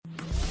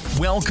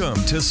Welcome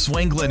to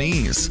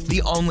Swanglinese,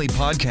 the only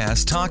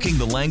podcast talking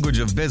the language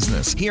of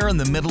business here in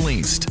the Middle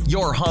East.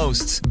 Your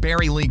hosts,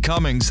 Barry Lee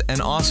Cummings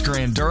and Oscar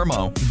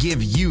Andermo,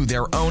 give you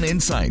their own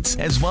insights,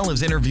 as well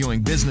as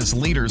interviewing business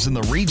leaders in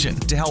the region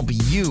to help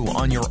you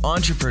on your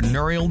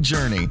entrepreneurial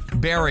journey.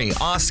 Barry,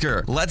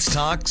 Oscar, let's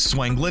talk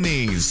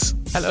Swanglinese.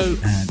 Hello,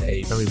 and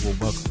a very warm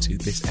welcome to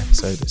this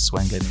episode of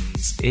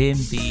Swanglinese. In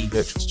the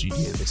virtual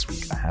studio this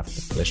week, I have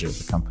the pleasure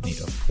of the company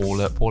of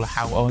Paula. Paula,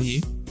 how are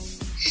you?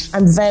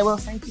 I'm very well,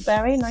 thank you,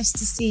 Barry. Nice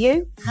to see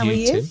you. How are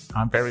you? Too.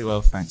 I'm very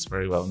well, thanks.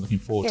 Very well. I'm looking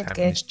forward to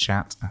having this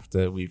chat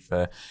after we've,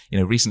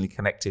 recently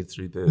connected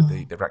through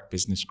the RAC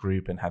Business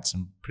Group and had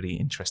some pretty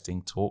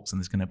interesting talks, and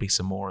there's going to be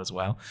some more as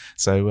well.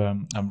 So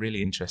I'm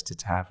really interested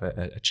to have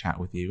a chat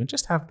with you and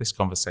just have this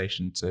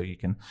conversation so you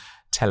can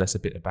tell us a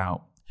bit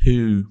about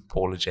who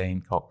Paula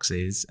Jane Cox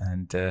is.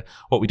 And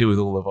what we do with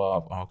all of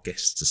our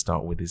guests to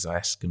start with is I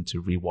ask them to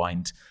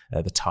rewind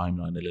the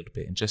timeline a little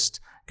bit and just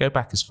go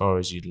back as far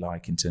as you'd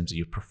like in terms of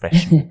your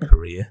professional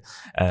career,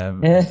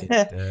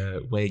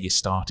 where you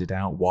started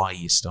out, why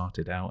you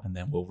started out, and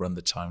then we'll run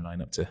the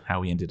timeline up to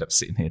how we ended up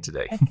sitting here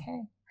today.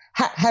 Okay.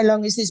 How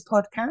long is this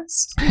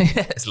podcast?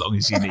 As long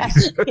as you need.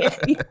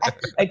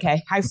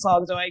 Okay, how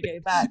far do I go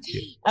back?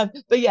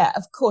 But yeah,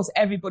 of course,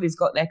 everybody's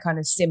got their kind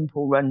of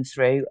simple run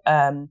through.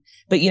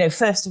 But,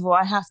 first of all,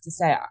 I have to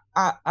say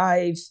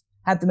I've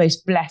had the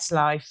most blessed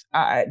life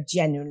I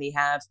genuinely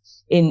have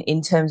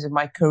in terms of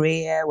my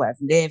career, where I've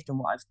lived and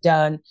what I've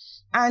done.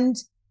 And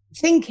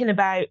thinking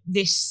about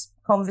this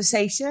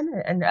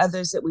conversation and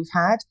others that we've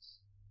had,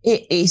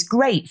 it is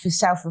great for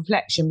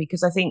self-reflection,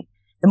 because I think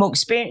the more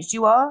experienced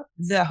you are,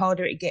 the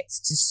harder it gets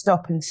to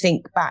stop and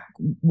think back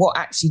what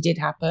actually did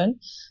happen.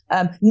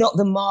 Not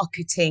the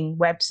marketing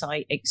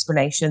website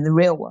explanation, the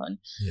real one.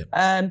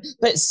 Yep.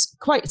 But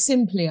quite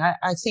simply,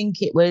 I think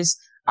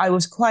I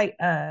was quite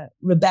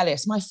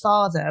rebellious. My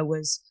father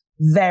was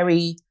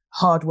very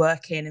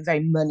hardworking and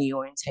very money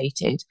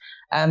orientated.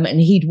 And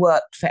he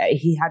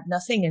had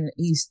nothing, and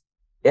he's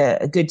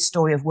a good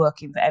story of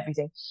working for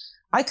everything.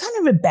 I kind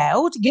of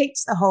rebelled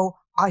against the whole,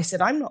 I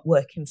said, I'm not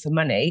working for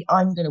money.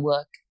 I'm going to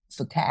work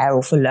for care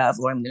or for love,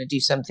 or I'm going to do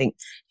something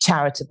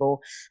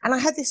charitable. And I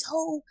had this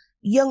whole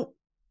young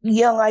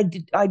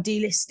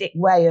idealistic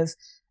way of,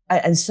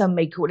 and some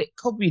may call it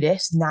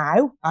communist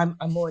now. I'm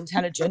more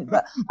intelligent,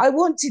 but I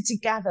wanted to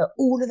gather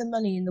all of the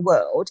money in the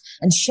world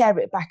and share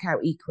it back out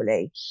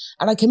equally.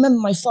 And I can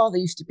remember my father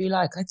used to be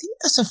like, I think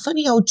that's a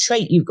funny old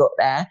trait you've got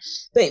there.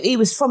 But he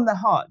was from the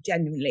heart,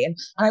 genuinely. And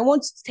I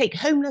wanted to take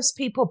homeless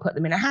people, put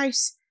them in a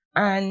house,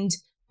 and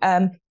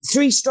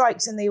 3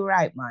 strikes and they were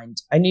out,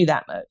 mind. I knew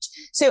that much.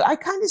 So I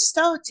kind of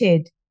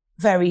started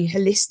very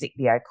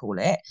holistically, I call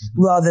it,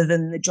 rather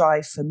than the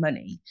drive for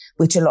money,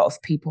 which a lot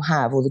of people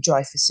have, or the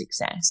drive for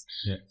success.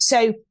 Yeah.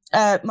 So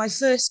my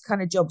first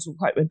kind of jobs were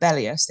quite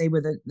rebellious. They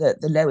were the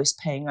lowest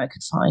paying I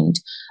could find,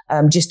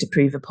 just to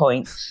prove a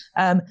point.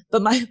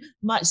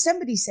 But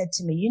somebody said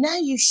to me,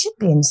 you should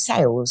be in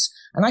sales.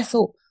 And I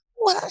thought,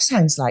 well, that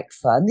sounds like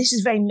fun. This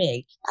is very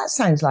me. That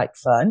sounds like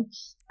fun.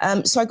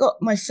 So I got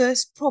my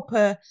first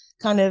proper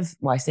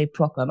my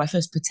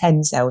first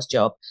pretend sales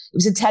job. It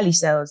was a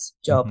telesales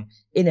job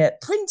in a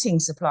printing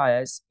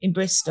suppliers in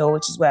Bristol,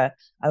 which is where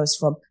I was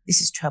from. This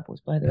is Troubles,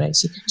 by the way.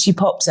 She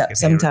pops up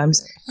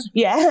sometimes.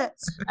 Yeah.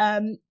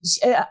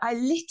 I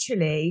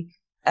literally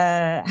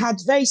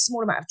had a very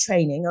small amount of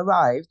training,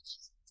 arrived.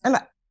 And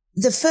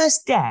the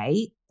first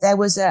day there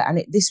was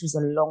this was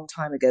a long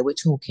time ago. We're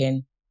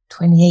talking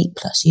 28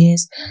 plus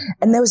years.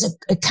 And there was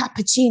a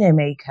cappuccino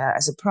maker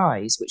as a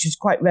prize, which was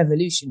quite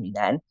revolutionary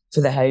then for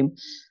the home.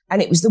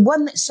 And it was the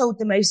one that sold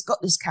the most, got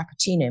this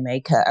cappuccino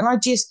maker. And I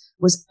just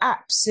was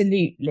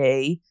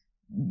absolutely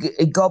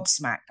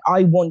gobsmacked.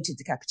 I wanted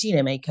the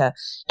cappuccino maker.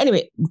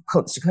 Anyway,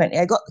 consequently,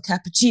 I got the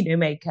cappuccino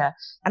maker.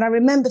 And I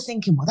remember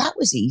thinking, well, that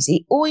was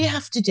easy. All you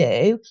have to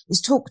do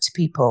is talk to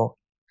people.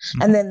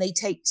 And then they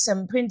take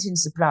some printing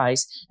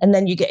supplies, and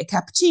then you get a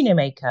cappuccino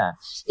maker.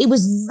 It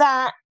was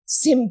that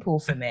simple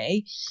for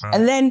me. Right.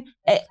 And then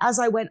as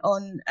I went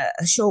on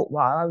a short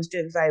while, I was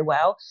doing very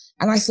well.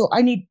 And I thought,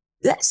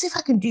 let's see if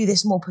I can do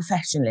this more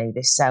professionally,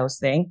 this sales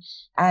thing.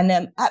 And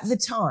at the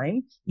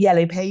time,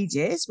 Yellow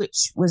Pages,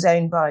 which was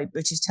owned by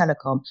British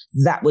Telecom,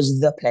 that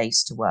was the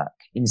place to work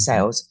in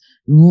sales.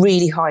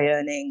 Really high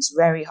earnings,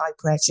 very high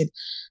pressure.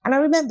 And I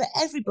remember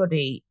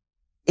everybody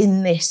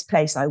in this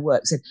place I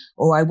worked said,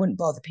 oh, I wouldn't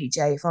bother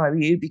PJ if I were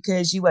you,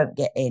 because you won't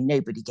get in.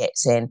 Nobody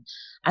gets in.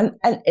 And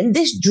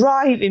this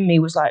drive in me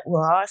was like,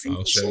 well, I think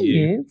I'll show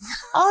you.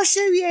 I'll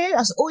show you.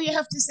 That's all you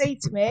have to say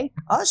to me.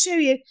 I'll show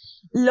you.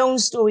 Long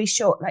story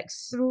short, like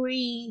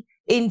 3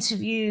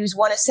 interviews,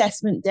 1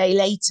 assessment day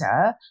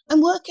later,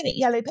 I'm working at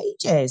Yellow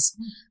Pages.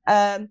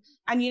 And,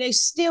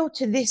 still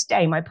to this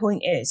day, my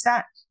point is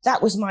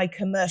that was my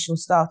commercial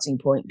starting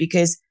point,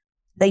 because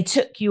they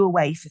took you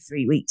away for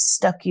 3 weeks,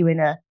 stuck you in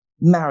a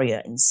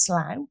Marriott in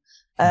Slough,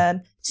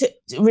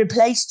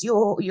 replaced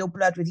your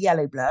blood with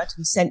yellow blood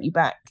and sent you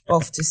back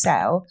off to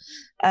sell.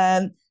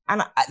 And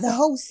the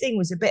whole thing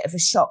was a bit of a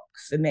shock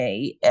for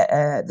me,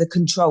 the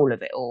control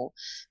of it all.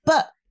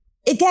 But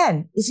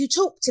again, if you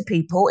talk to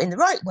people in the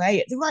right way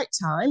at the right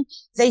time,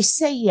 they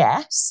say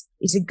yes.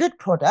 It's a good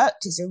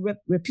product. It's a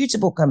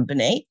reputable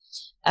company.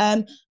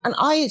 And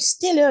I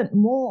still earned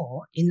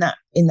more in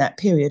that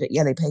period at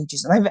Yellow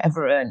Pages than I've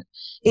ever earned.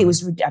 It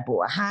was, I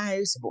bought a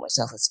house, I bought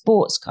myself a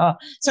sports car.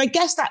 So I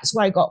guess that's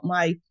where I got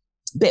my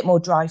bit more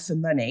drive for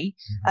money.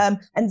 And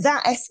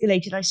that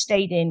escalated. I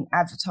stayed in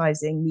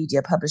advertising,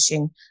 media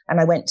publishing,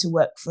 and I went to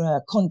work for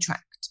a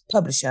contract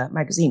publisher,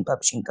 magazine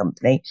publishing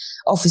company,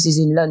 offices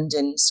in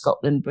London,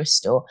 Scotland,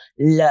 Bristol.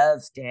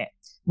 Loved it.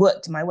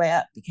 Worked my way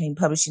up, became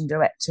publishing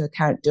director,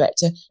 account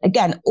director.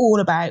 Again, all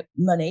about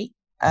money,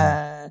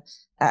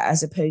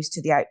 as opposed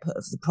to the output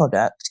of the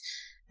product.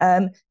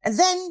 And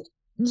then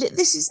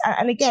this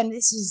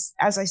is,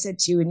 as I said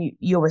to you in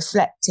your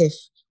reflective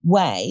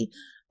way,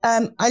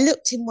 I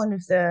looked in one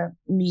of the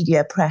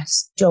media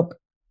press job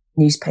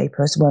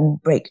newspapers one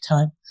break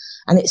time,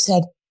 and it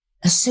said,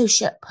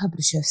 Associate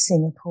Publisher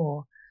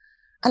Singapore.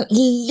 And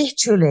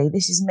literally,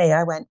 this is me.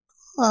 I went,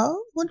 oh,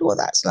 I wonder what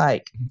that's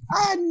like.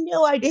 I had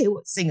no idea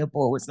what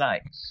Singapore was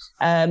like.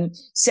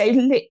 So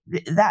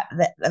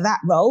that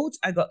rolled.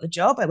 I got the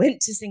job. I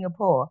went to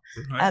Singapore.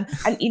 Right.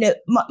 And, you know,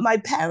 my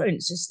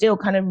parents are still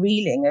kind of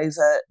reeling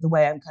over the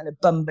way I'm kind of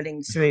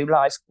bumbling through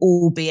life,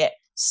 albeit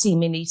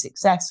seemingly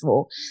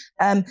successful.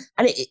 And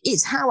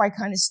it's how I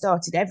kind of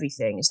started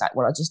everything. It's like,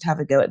 well, I'll just have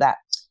a go at that.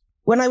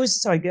 When I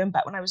was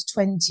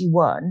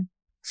 21,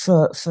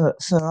 for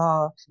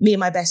me and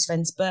my best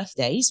friend's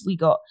birthdays, we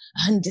got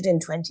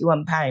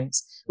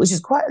 £121, which was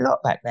quite a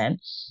lot back then.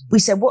 We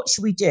said, what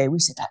should we do? We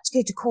said, let's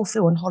go to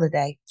Corfu on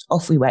holiday.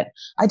 Off we went.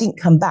 I didn't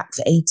come back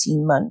for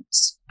 18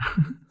 months.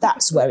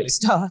 That's where it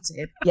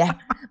started. Yeah.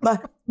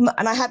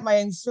 And I had my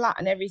own flat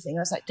and everything.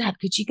 I was like, Dad,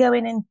 could you go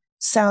in and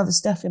sell the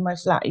stuff in my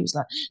flat? He was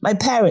like, my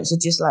parents are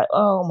just like,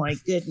 oh my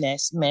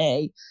goodness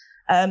me.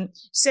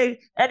 So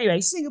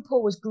anyway,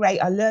 Singapore was great.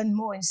 I learned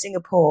more in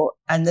Singapore,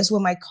 and that's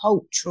where my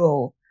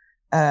cultural,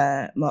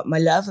 my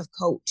love of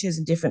cultures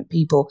and different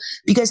people,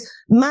 because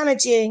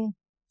managing,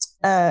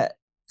 kind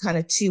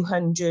of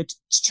 200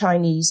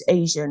 Chinese,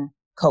 Asian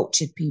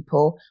cultured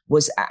people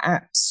was an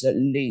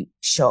absolute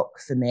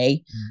shock for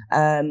me.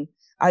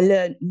 I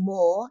learned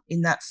more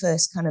in that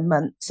first kind of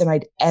month than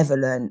I'd ever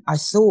learned. I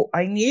thought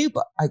I knew,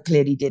 but I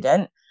clearly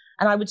didn't.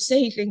 And I would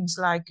say things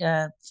like,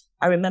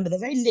 I remember they're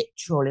very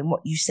literal in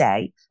what you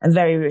say and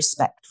very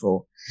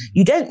respectful.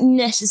 You don't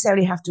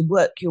necessarily have to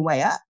work your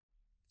way up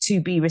to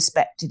be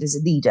respected as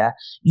a leader.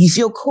 If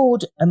you're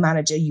called a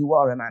manager, you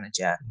are a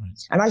manager. Right.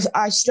 And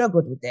I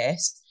struggled with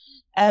this.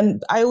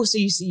 I also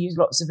used to use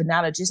lots of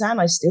analogies,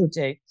 and I still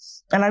do.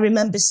 And I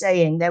remember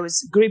saying, there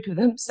was a group of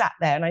them sat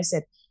there, and I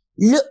said,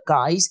 look,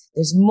 guys,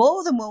 there's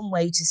more than one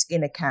way to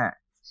skin a cat.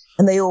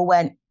 And they all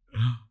went,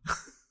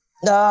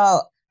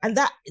 oh. And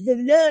that the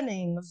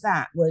learning of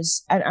that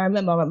was, and I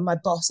remember my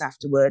boss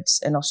afterwards,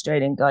 an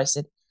Australian guy,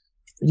 said,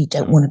 I really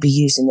don't want to be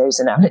using those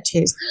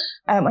analogies.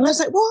 And I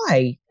was like,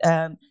 why?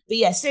 But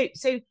yeah, so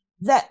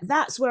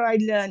that's where I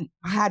learned.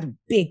 I had a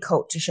big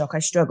culture shock. I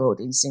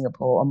struggled in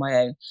Singapore on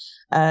my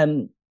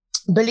own.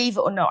 Believe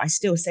it or not, I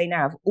still say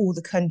now, of all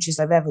the countries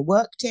I've ever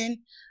worked in,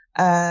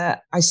 I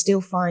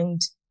still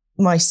find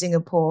my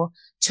Singapore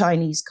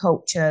Chinese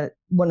culture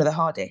one of the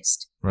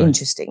hardest. Right.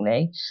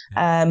 Interestingly,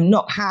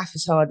 not half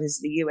as hard as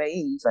the UAE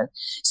even.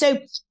 So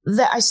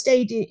that I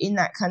stayed in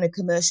that kind of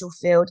commercial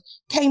field,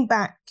 came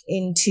back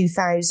in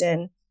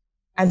 2000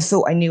 and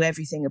thought I knew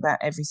everything about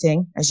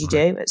everything, as you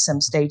do at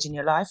some stage in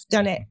your life.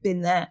 Done it,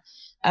 been there.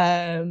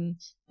 And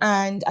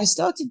I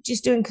started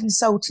just doing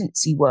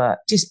consultancy work,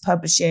 just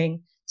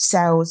publishing,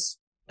 sales,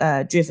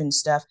 driven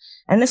stuff.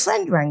 And a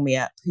friend rang me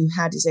up who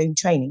had his own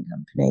training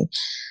company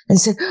and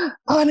said, oh,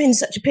 I'm in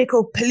such a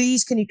pickle.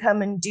 Please, can you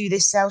come and do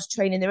this sales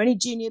training? Are there any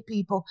junior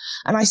people?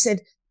 And I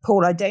said,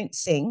 Paul, I don't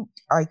think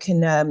I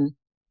can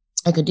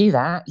do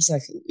that. He said, I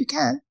think you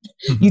can.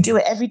 You do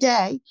it every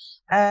day.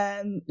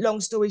 Long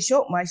story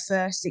short, my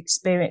first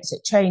experience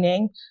at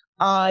training,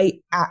 I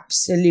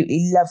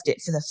absolutely loved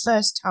it. For the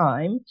first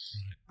time,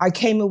 I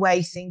came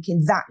away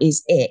thinking that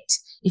is it.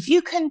 If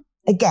you can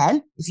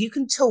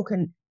talk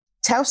and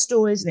tell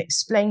stories and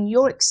explain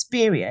your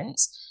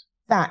experience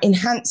that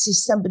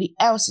enhances somebody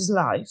else's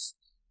life,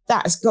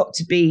 that has got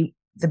to be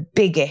the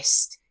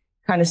biggest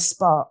kind of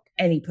spark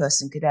any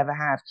person could ever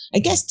have. I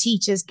guess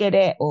teachers get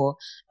it, or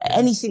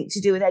anything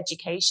to do with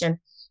education,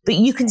 but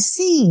you can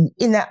see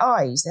in their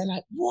eyes, they're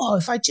like, whoa,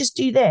 if I just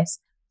do this.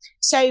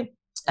 So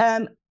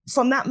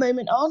from that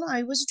moment on,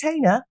 I was a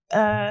trainer,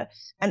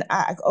 and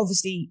I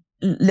obviously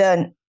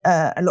learned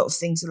a lot of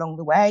things along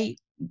the way.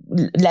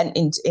 Lent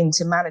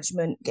into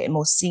management, getting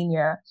more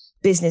senior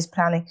business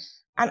planning.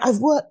 And I've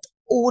worked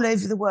all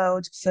over the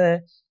world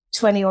for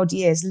 20 odd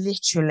years,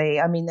 literally.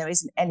 I mean, there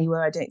isn't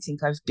anywhere I don't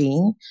think I've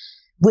been,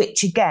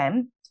 which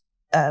again,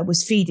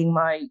 was feeding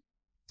my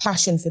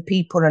passion for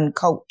people and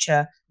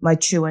culture, my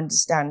true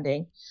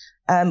understanding,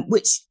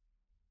 which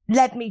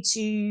led me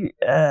to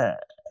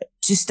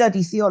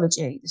study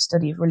theology, the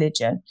study of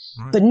religion,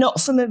 but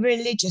not from a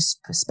religious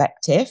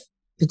perspective,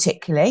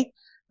 particularly,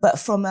 but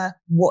from a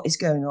what is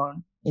going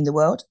on in the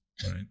world.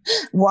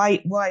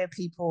 Right. Why are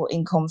people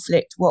in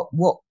conflict?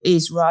 What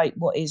is right?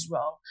 What is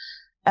wrong?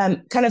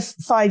 Kind of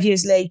 5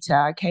 years later,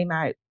 I came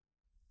out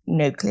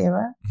no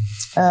clearer.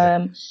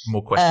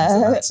 More questions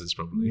than answers,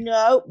 probably.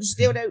 No,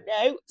 still don't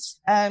know.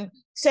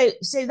 So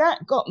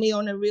that got me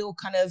on a real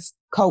kind of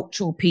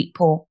cultural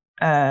people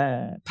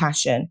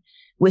passion,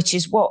 which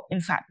is what, in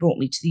fact, brought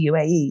me to the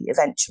UAE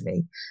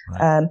eventually.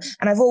 Right.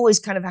 And I've always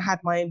kind of had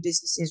my own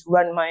businesses,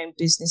 run my own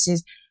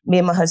businesses. Me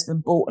and my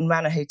husband bought and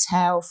ran a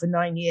hotel for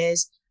 9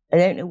 years. I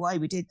don't know why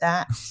we did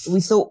that.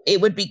 We thought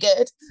it would be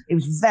good. It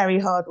was very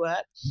hard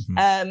work.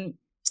 Mm-hmm.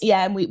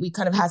 And we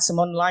kind of had some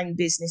online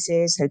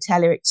businesses,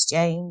 Hoteller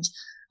Exchange.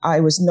 I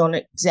was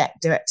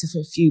non-exec director for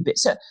a few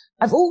bits. So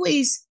I've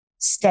always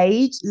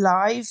stayed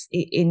live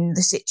in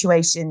the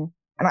situation.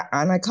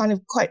 And I kind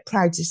of quite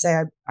proud to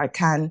say I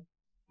can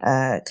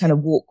kind of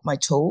walk my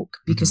talk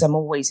because I'm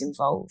always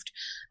involved.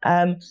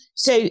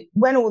 So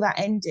when all that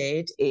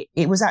ended,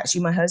 it was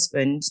actually my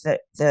husband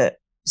that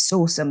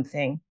saw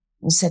something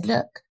and said,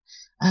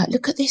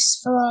 look at this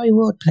Ferrari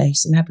World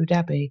place in Abu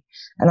Dhabi.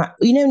 And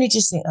you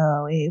just think,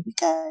 oh, here we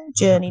go,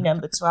 journey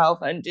number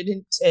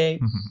 1202.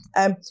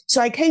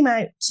 So I came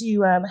out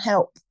to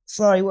help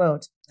Ferrari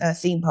World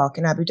theme park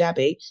in Abu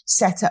Dhabi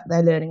set up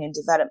their learning and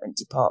development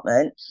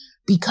department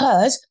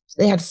because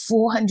they had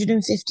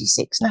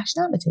 456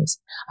 nationalities.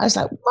 I was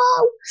like,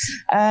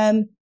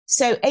 wow.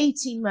 So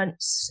 18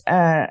 months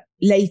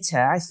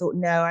later, I thought,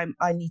 no,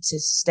 I need to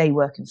stay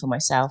working for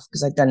myself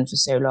because I'd done it for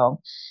so long.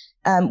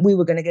 We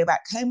were going to go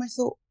back home. I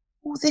thought,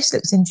 oh, this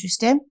looks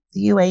interesting.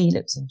 The UAE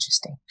looks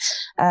interesting.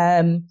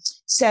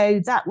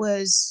 So that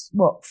was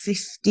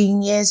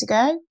 15 years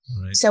ago.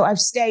 Right. So I've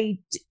stayed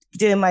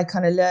doing my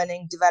kind of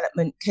learning,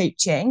 development,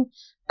 coaching,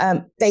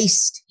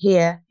 based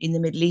here in the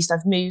Middle East.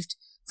 I've moved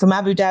from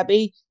Abu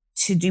Dhabi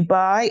to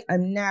Dubai.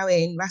 I'm now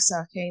in Ras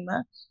Al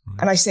Khaimah. Right.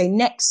 And I say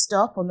next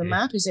stop on the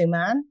map is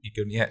Oman.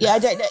 Yeah, I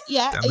don't know.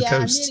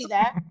 I'm nearly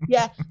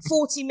there.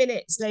 40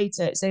 minutes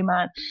later, it's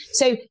Oman.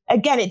 So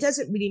again, it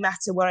doesn't really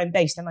matter where I'm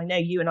based. And I know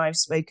you and I have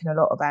spoken a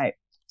lot about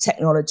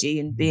technology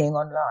and being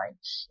online.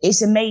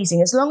 It's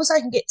amazing. As long as I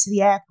can get to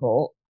the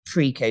airport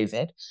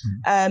pre-COVID,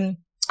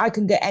 I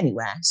can get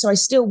anywhere. So I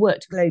still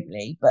worked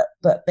globally,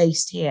 but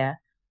based here.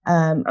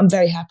 I'm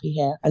very happy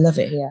here. I love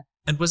it here.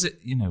 And was it,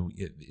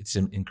 it's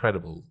an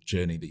incredible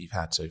journey that you've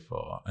had so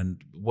far.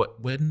 And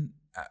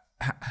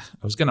I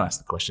was going to ask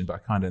the question, but I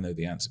kind of know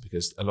the answer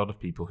because a lot of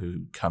people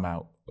who come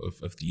out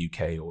of the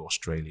UK or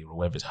Australia or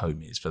wherever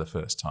home is for the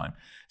first time,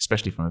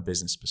 especially from a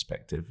business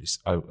perspective,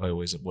 I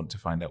always want to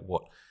find out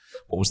what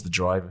was the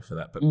driver for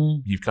that. But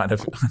you've kind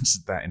of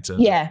answered that in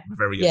terms of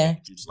very young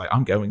age. It's like,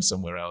 I'm going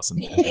somewhere else.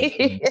 And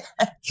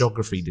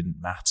geography didn't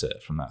matter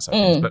from that side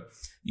of things. But,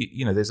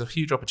 there's a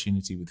huge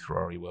opportunity with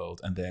Ferrari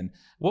World. And then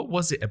what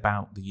was it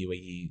about the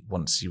UAE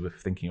once you were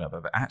thinking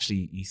about that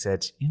actually you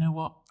said, you know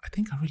what, I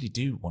think I really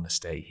do want to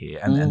stay here.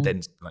 And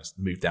then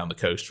move down the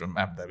coast from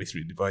Abu Dhabi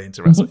through Dubai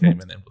into Ras Al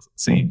Khaimah. And then we'll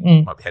see,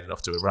 might be heading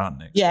off to Iran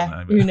next.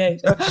 Yeah, who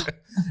knows?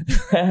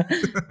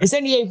 It's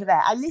only over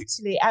there. I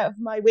literally, out of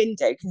my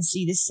window, can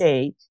see the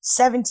sea.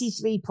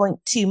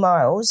 73.2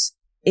 miles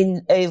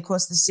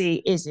across the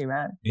sea is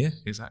Iran. Yeah,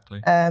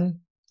 exactly.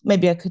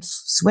 Maybe I could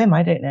swim.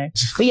 I don't know.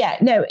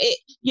 But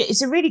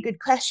it's a really good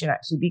question,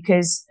 actually,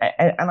 because,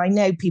 and I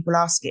know people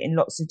ask it in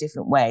lots of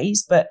different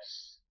ways, but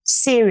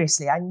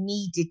seriously, I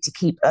needed to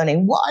keep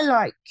earning.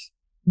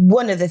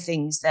 One of the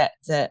things that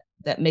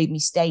made me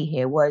stay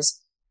here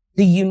was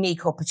the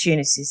unique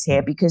opportunities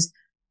here, because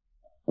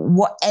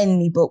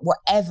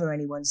whatever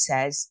anyone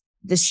says,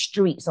 the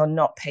streets are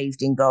not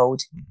paved in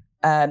gold.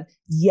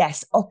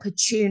 Yes,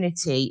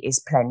 opportunity is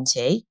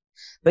plenty.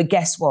 But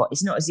guess what?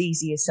 It's not as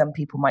easy as some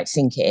people might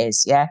think it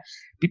is,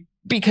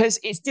 because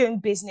it's doing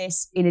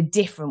business in a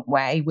different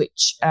way,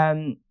 which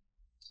there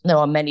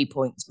are many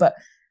points. But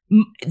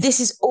this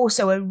is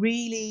also a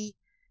really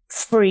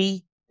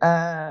free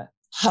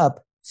hub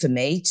for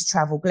me to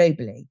travel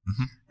globally.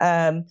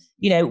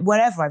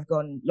 Wherever I've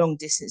gone long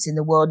distance in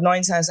the world,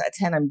 9 times out of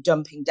 10, I'm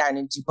dumping down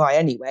in Dubai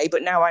anyway.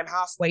 But now I'm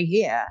halfway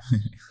here.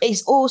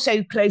 It's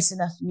also close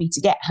enough for me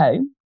to get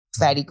home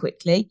fairly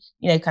quickly,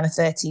 kind of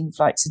 13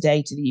 flights a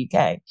day to the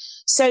UK.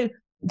 So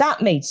that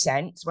made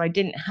sense where I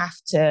didn't have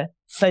to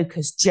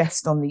focus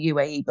just on the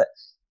UAE. But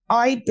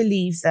I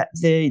believe that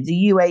the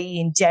UAE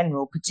in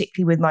general,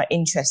 particularly with my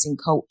interest in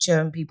culture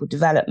and people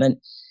development,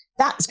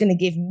 that's going to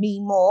give me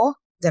more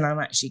than I'm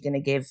actually going to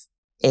give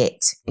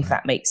it, if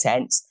that makes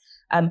sense.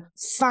 I'm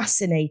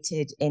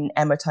fascinated in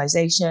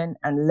Emiratization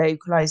and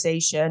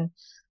localization,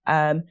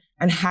 and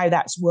how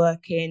that's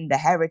working, the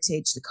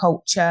heritage, the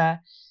culture,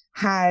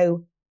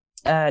 how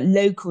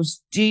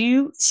locals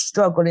do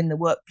struggle in the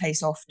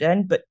workplace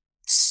often, but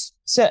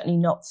certainly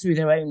not through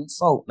their own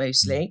fault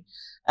mostly.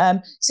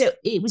 So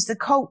it was the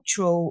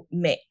cultural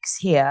mix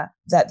here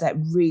that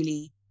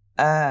really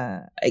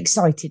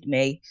excited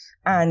me,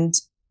 and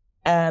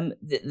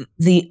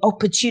the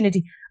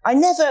opportunity. I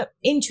never,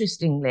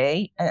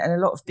 interestingly, and a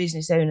lot of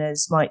business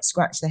owners might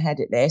scratch their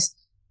head at this,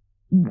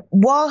 and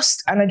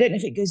I don't know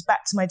if it goes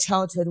back to my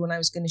childhood when I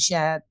was going to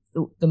share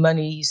the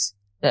monies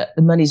the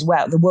money's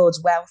wealth, the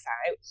world's wealth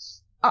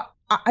out.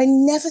 I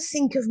never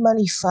think of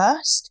money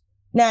first.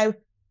 Now,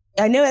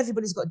 I know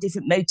everybody's got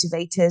different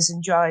motivators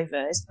and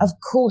drivers. Of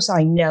course,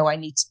 I know I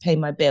need to pay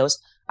my bills.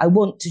 I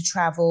want to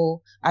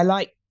travel.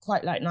 I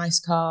quite like nice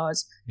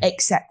cars,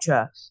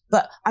 etc.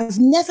 But I've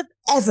never,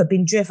 ever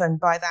been driven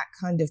by that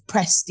kind of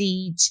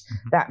prestige,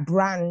 that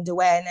brand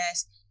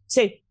awareness.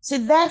 So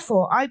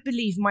therefore, I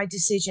believe my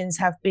decisions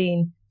have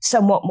been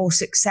somewhat more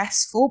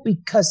successful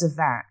because of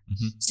that.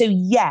 So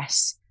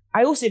yes,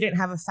 I also don't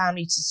have a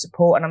family to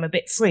support and I'm a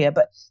bit freer.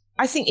 But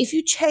I think if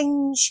you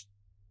change,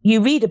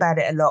 you read about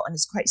it a lot and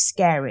it's quite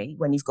scary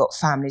when you've got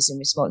families and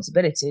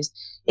responsibilities.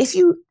 If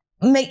you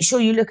make sure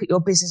you look at your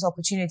business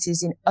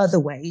opportunities in other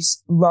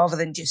ways rather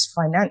than just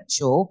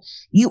financial,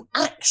 you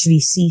actually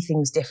see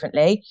things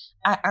differently.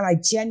 And I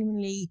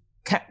genuinely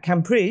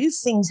can prove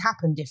things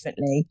happen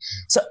differently.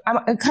 So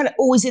I'm kind of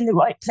always in the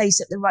right place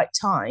at the right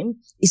time.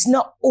 It's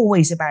not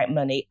always about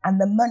money,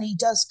 and the money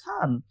does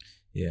come.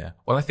 Yeah.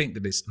 Well, I think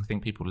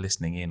people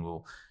listening in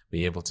will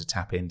be able to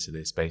tap into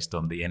this based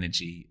on the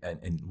energy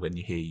and when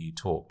you hear you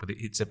talk. But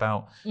it's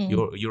about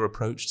your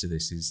approach to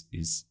this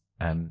is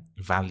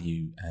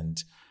value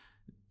and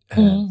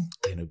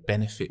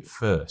benefit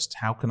first.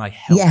 How can I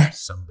help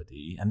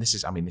somebody? And this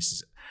is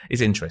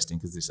it's interesting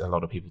because there's a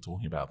lot of people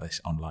talking about this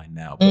online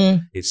now, but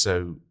it's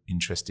so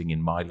interesting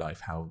in my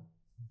life how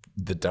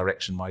the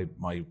direction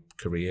my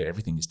career,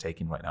 everything is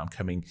taking right now. I'm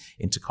coming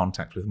into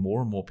contact with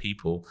more and more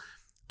people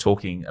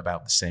talking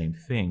about the same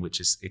thing,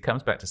 it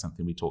comes back to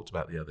something we talked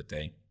about the other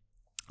day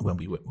when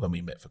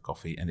we met for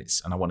coffee, and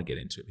I want to get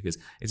into it because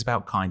it's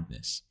about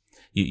kindness.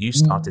 You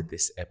started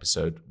this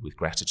episode with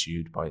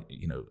gratitude by,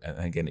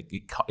 and again,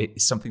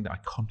 it's something that I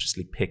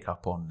consciously pick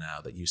up on now,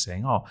 that you're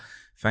saying, oh,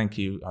 thank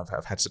you,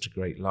 I've had such a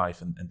great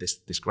life, and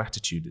this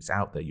gratitude is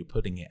out there, you're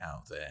putting it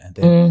out there, and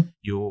then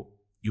you're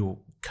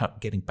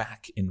getting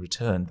back in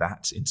return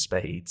that in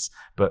spades.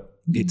 But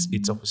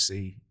it's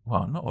obviously,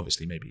 well, not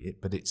obviously,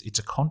 but it's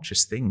a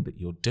conscious thing that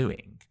you're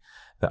doing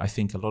that I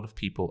think a lot of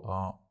people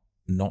are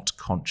not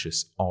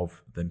conscious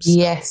of themselves.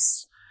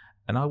 Yes.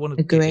 And I want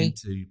to get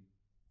into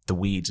the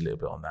weeds a little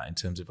bit on that in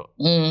terms of,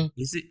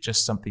 is it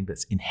just something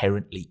that's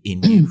inherently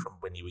in you from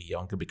when you were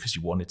younger because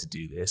you wanted to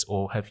do this?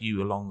 Or have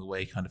you along the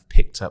way kind of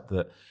picked up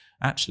that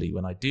actually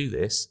when I do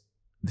this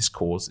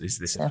causes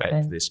this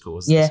effect, this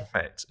causes this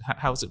effect?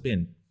 How's it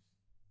been?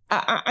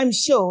 I'm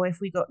sure if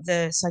we got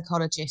the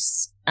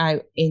psychologists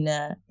out in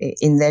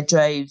their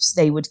droves,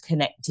 they would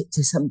connect it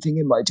to something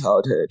in my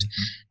childhood.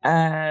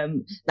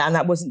 And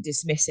that wasn't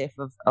dismissive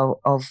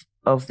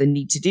of the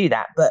need to do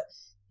that. But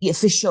yeah,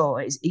 for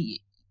sure,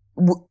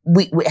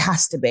 it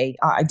has to be.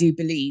 I do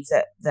believe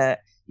that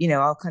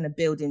our kind of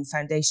building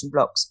foundation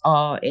blocks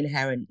are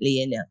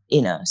inherently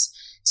in us.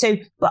 So,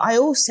 but I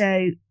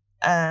also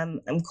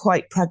am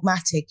quite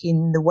pragmatic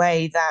in the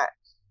way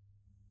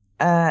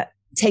that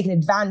taking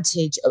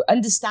advantage of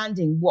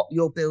understanding what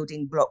your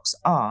building blocks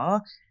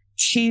are,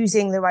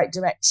 choosing the right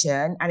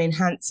direction and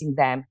enhancing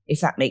them, if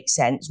that makes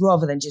sense,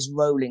 rather than just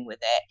rolling with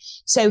it.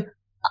 So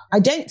I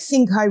don't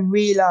think I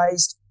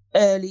realized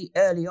early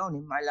on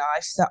in my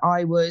life that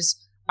I was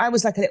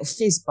like a little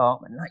fizz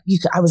bomb, and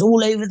I was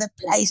all over the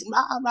place.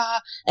 Rah, rah.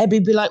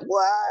 Everybody be like,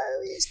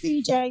 "Whoa, it's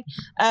BJ."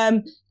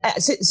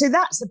 So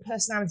that's the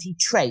personality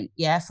trait,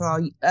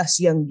 for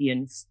us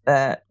Jungian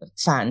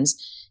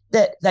fans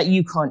that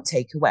you can't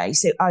take away.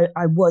 So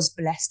I was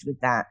blessed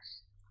with that.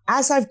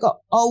 As I've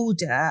got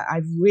older,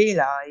 I've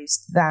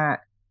realized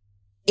that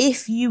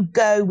if you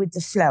go with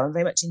the flow, I'm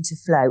very much into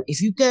flow. If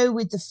you go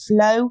with the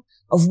flow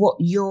of what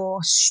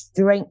your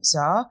strengths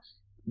are,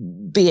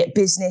 be it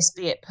business,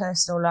 be it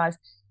personal life,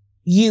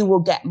 you will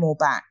get more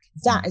back.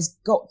 That has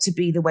got to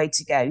be the way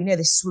to go.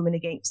 This swimming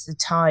against the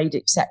tide,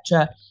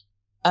 etc.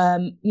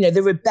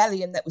 The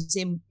rebellion that was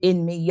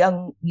in me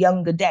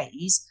younger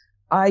days,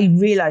 I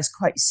realized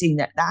quite soon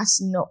that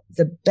that's not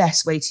the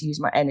best way to use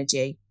my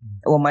energy,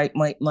 or my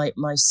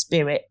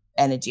spirit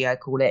energy, I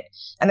call it.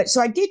 And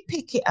so I did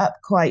pick it up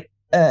quite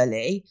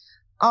early.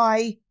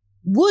 I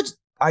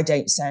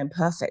don't say I'm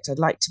perfect. I'd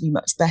like to be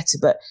much better,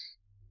 but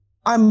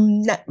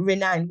I'm not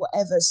renowned.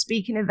 Whatever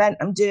speaking event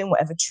I'm doing,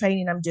 whatever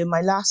training I'm doing,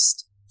 my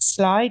last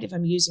slide, if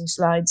I'm using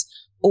slides,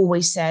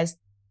 always says,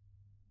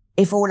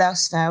 if all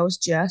else fails,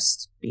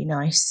 just be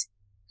nice.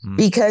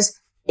 Because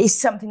it's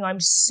something I'm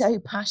so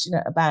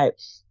passionate about.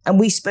 And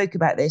we spoke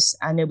about this.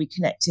 I know we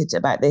connected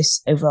about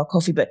this over our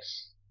coffee, but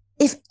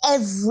if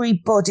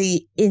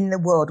everybody in the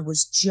world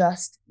was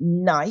just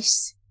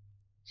nice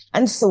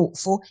and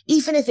thoughtful,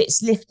 even if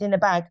it's lifting a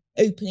bag,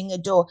 opening a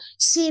door,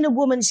 seeing a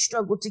woman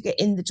struggle to get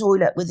in the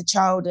toilet with a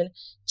child, and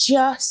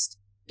just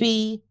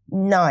be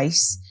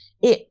nice,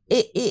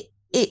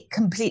 it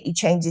completely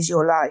changes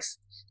your life.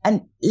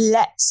 And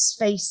let's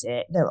face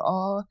it, there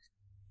are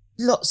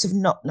lots of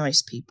not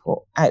nice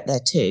people out there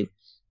too,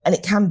 and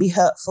it can be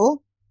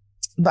hurtful.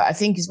 But I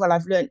think as well,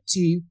 I've learned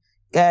to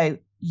go,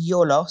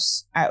 your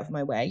loss, out of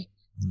my way.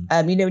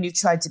 When you've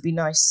tried to be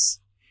nice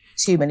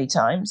too many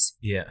times.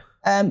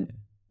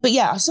 but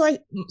yeah, so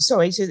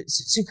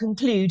to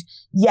conclude,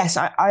 yes,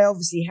 I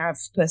obviously have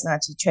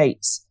personality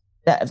traits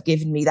that have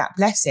given me that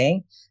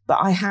blessing, but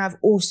I have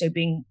also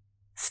been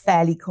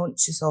fairly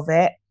conscious of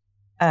it.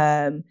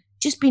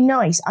 Just be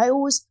nice.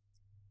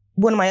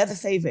 One of my other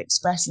favorite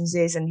expressions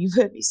is, and you've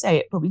heard me say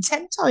it probably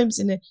 10 times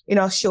in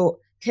our short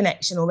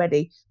connection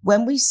already,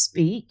 when we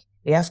speak,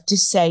 we have to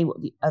say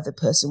what the other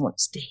person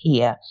wants to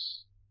hear.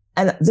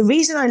 And the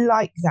reason I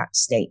like that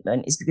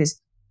statement is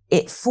because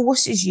it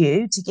forces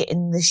you to get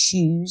in the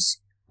shoes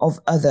of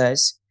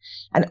others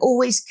and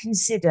always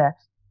consider,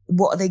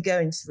 what are they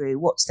going through?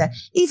 What's their,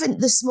 even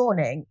this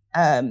morning,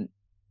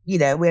 we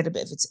had a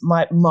bit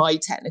of my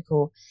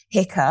technical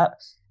hiccup,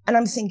 and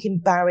I'm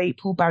thinking,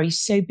 poor Barry's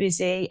so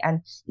busy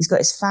and he's got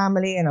his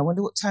family and I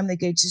wonder what time they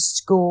go to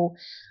school.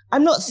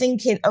 I'm not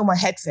thinking, oh, my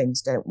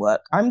headphones don't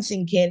work. I'm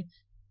thinking,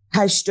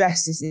 how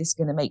stressed is this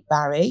going to make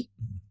Barry?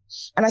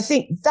 And I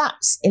think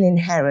that's an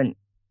inherent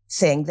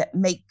thing that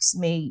makes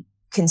me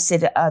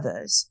consider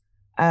others.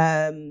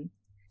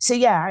 So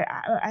yeah,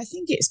 I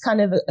think it's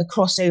kind of a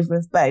crossover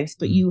of both,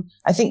 but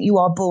I think you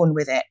are born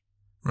with it,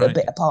 right. A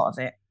bit a part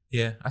of it.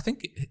 Yeah, I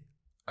think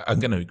I'm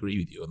going to agree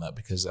with you on that,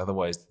 because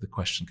otherwise the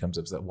question comes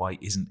up that why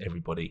isn't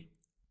everybody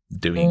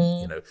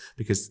doing,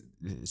 because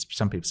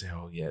some people say,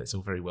 oh yeah, it's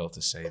all very well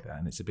to say that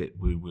and it's a bit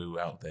woo-woo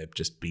out there,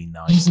 just be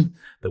nice and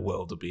the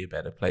world will be a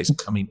better place.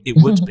 I mean, it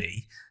would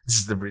be. This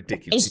is the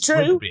ridiculous. It's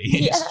true. Would be.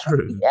 Yeah. It's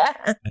true.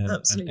 Yeah,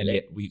 absolutely. And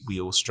yet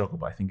we all struggle,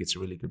 but I think it's a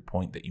really good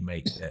point that you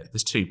make.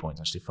 There's 2 points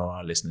actually from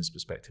our listeners'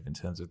 perspective in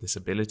terms of this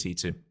ability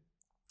to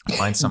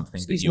find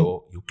something that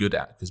you're good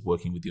at, because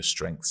working with your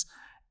strengths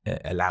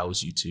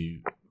allows you to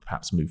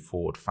perhaps move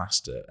forward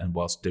faster, and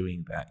whilst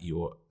doing that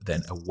you're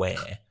then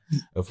aware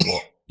of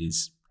what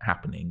is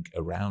happening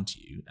around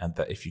you, and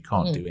that if you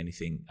can't do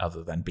anything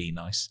other than be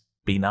nice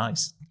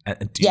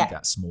and do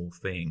that small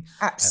thing.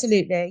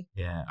 Absolutely.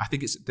 I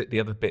think it's the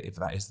other bit of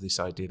that is this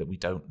idea that we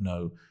don't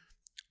know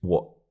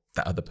what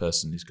that other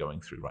person is going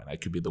through right now.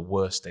 It could be the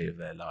worst day of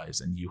their lives,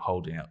 and you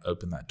holding out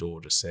open that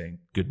door, just saying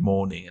good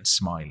morning and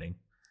smiling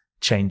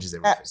changes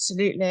everything.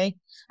 Absolutely.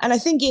 And I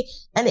think it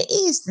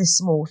is the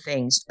small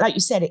things. Like you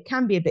said, it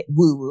can be a bit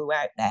woo-woo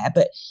out there,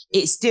 but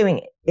it's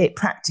doing it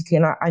practically.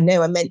 And I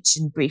know I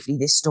mentioned briefly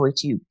this story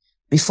to you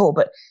before,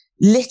 but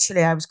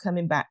literally I was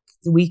coming back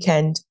the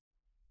weekend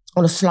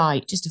on a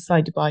flight, just a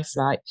Fly-Dubai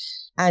flight.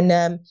 And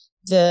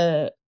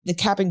the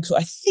cabin crew,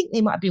 I think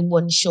they might have been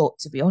one short,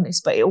 to be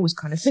honest, but it always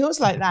kind of feels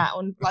like that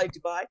on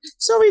Fly-Dubai.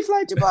 Sorry,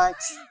 Fly-Dubai.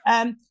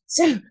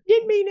 So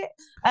didn't mean it.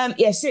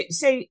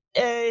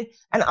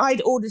 And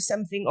I'd ordered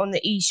something on the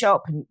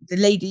e-shop, and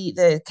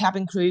the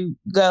cabin crew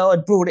girl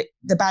had brought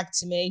the bag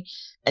to me,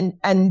 and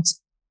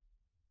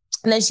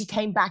then she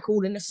came back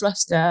all in a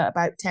fluster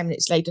about 10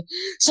 minutes later.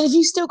 So have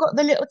you still got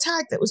the little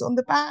tag that was on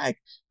the bag?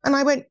 And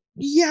I went,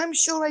 yeah, I'm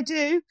sure I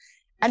do.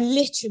 And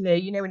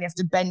literally, when you have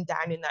to bend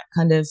down in that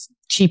kind of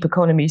cheap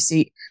economy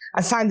seat,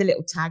 I found the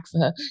little tag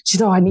for her. She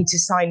said, oh, I need to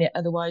sign it,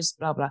 otherwise,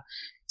 blah, blah.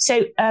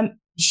 So and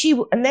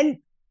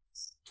then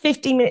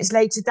 15 minutes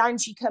later, down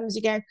she comes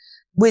again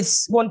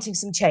with wanting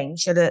some change.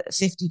 She had a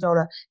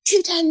 $50,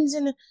 2 tens.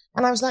 And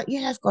I was like,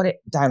 yeah, I've got it.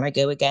 Down I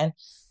go again.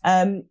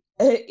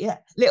 A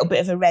little bit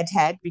of a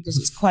redhead, because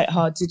it's quite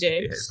hard to do.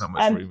 Yeah, it's not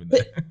much room in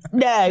there.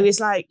 No, it's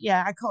like,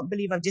 I can't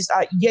believe I've just,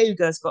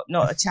 yoga's got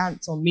not a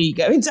chance on me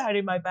going down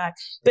in my bag.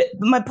 But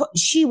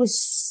she was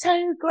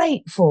so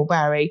grateful,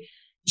 Barry.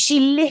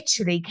 She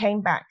literally came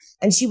back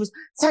and she was,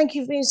 thank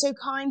you for being so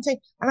kind. And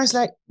I was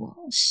like,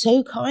 oh,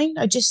 so kind?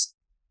 I just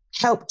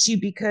helped you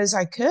because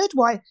I could.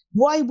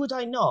 Why would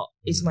I not,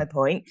 is my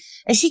point.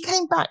 And she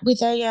came back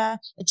with a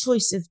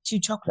choice of 2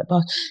 chocolate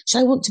bars. Should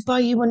I want to buy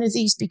you one of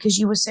these because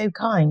you were so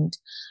kind?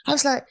 I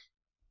was like,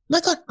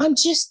 my God,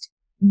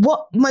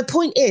 what my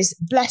point is,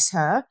 bless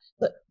her,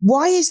 but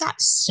why is that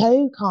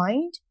so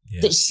kind?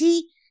 Yeah. That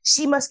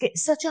she must get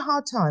such a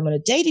hard time on a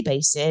daily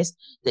basis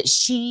that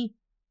she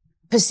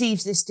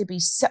perceives this to be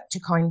such a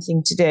kind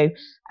thing to do.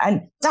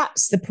 And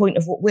that's the point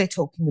of what we're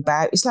talking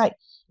about. It's like,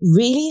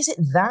 really, is it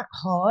that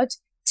hard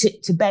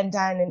to bend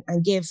down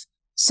and give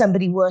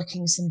somebody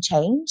working some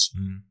change?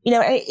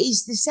 It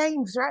is the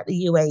same throughout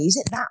the UAE. Is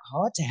it that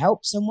hard to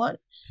help someone?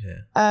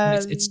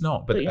 Yeah, it's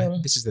not. But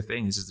this is the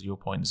thing. This is your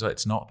point as well.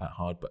 It's not that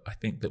hard. But I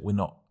think that we're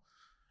not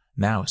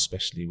now,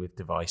 especially with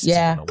devices.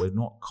 Yeah. We're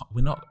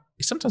not.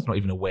 Sometimes not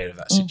even aware of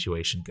that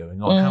situation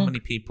going on. How many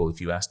people, if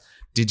you asked,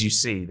 did you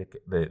see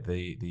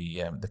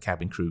the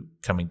cabin crew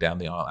coming down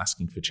the aisle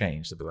asking for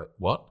change? They'd be like,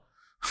 what?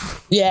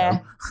 Yeah,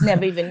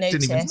 never even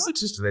noticed. Didn't even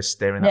notice. They're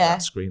staring at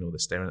that screen, or they're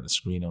staring at the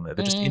screen on there.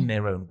 They're just in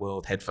their own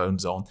world,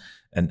 headphones on,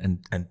 and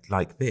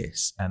like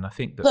this. And I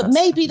think that. But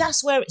maybe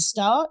that's where it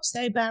starts,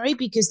 though, Barry,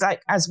 because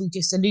as we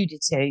just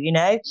alluded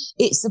to,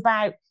 it's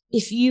about,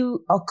 if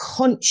you are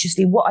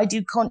consciously, what I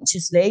do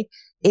consciously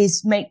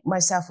is make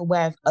myself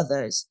aware of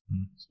others.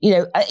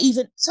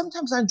 Even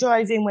sometimes I'm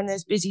driving when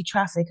there's busy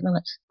traffic, and I'm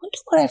like, I wonder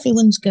where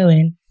everyone's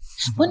going.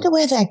 Wonder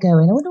where they're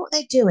going. I wonder what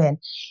they're doing.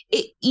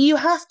 You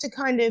have to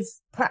kind of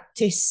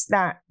practice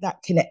that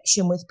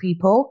connection with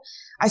people.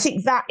 I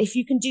think that if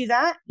you can do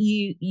that,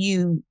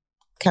 you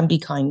can be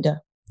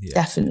kinder. Yeah,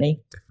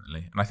 definitely.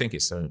 And I think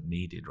it's so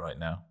needed right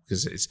now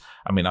because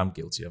I'm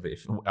guilty of it.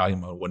 If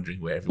I'm wondering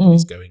where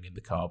everybody's going in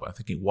the car, but I'm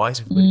thinking, why is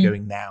everybody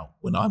going now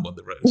when I'm on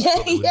the road?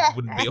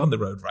 Wouldn't be on the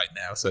road right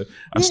now. So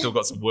I've still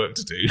got some work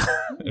to do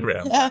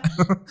around that.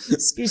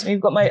 Excuse me,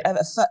 we've got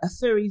a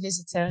furry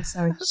visitor.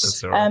 Sorry.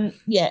 That's all right.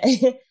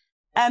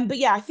 But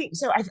yeah, I think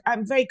so.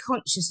 I'm very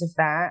conscious of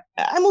that.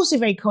 I'm also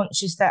very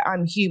conscious that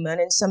I'm human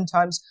and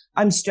sometimes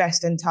I'm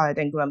stressed and tired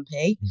and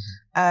grumpy.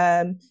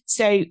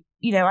 So,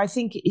 I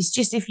think it's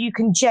just if you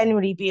can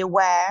generally be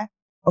aware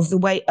of the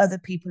way other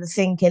people are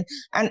thinking.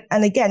 And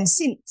again,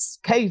 since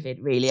COVID,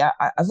 really,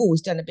 I've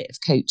always done a bit of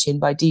coaching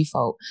by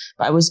default,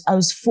 but I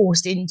was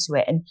forced into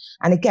it.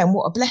 And again,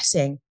 what a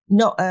blessing,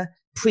 not a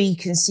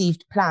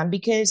preconceived plan,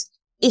 because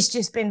it's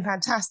just been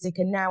fantastic.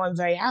 And now I'm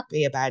very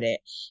happy about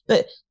it.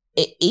 But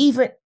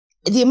even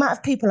the amount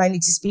of people I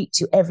need to speak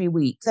to every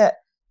week that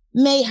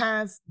may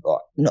have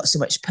not so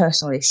much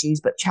personal issues,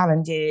 but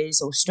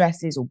challenges or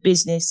stresses or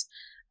business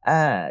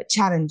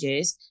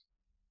challenges.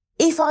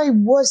 If I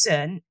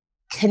wasn't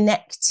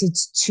connected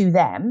to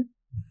them,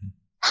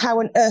 how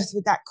on earth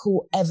would that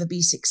call ever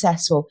be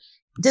successful?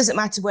 It doesn't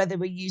matter whether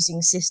we're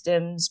using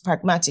systems,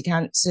 pragmatic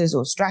answers,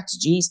 or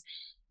strategies.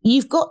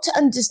 You've got to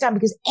understand,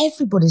 because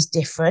everybody's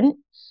different.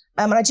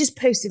 And I just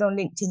posted on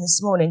LinkedIn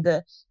this morning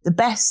the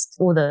best,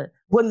 or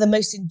one of the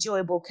most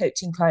enjoyable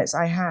coaching clients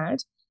I had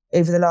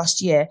over the last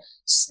year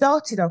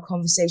started our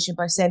conversation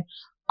by saying,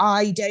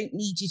 I don't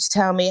need you to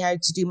tell me how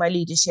to do my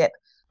leadership.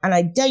 And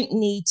I don't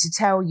need to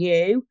tell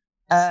you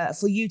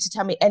for you to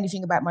tell me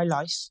anything about my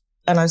life.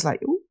 And I was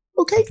like, oh,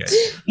 okay.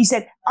 He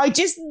said, I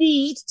just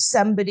need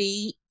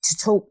somebody to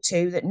talk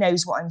to that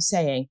knows what I'm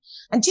saying.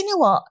 And do you know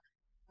what?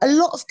 A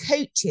lot of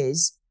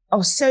coaches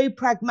are so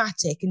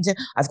pragmatic and so,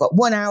 I've got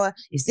 1 hour,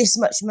 is this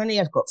much money?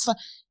 I've got fun.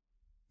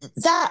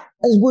 That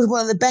was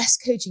one of the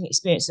best coaching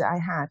experiences that I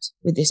had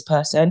with this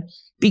person,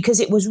 because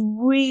it was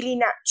really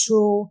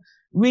natural,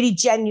 really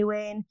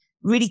genuine,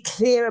 really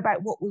clear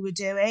about what we were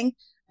doing.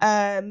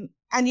 And,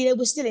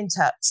 we're still in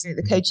touch.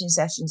 The coaching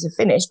sessions are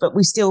finished, but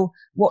we still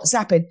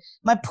WhatsApping.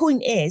 My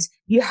point is,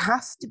 you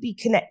have to be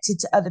connected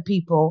to other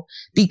people,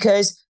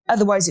 because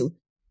otherwise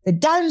the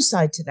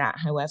downside to that,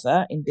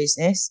 however, in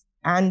business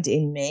and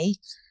in me,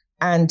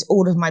 and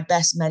all of my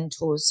best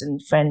mentors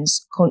and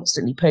friends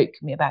constantly poke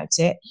me about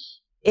it,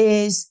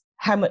 is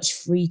how much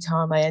free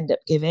time I end up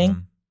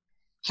giving,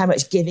 how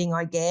much giving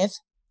I give.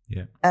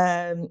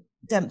 Yeah.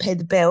 Don't pay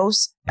the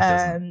bills.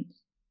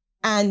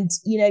 And,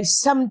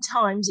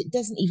 sometimes it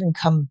doesn't even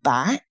come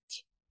back.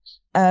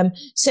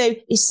 So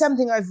it's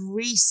something I've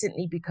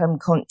recently become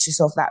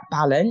conscious of, that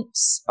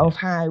balance of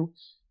how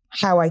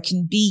I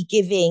can be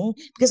giving.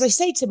 Because I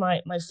say to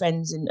my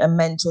friends and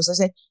mentors, I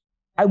say,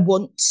 I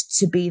want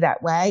to be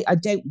that way. I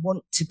don't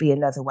want to be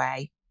another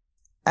way.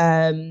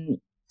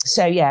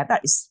 So yeah,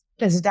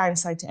 there's a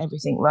downside to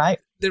everything, right?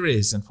 There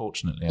is,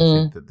 unfortunately. I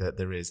think that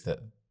there is that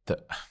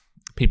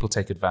people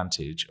take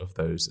advantage of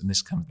those, and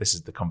this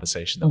is the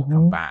conversation that will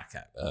come back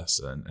at us.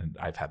 And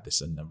I've had this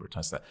a number of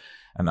times,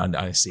 and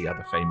I see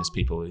other famous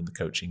people in the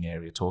coaching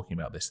area talking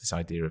about this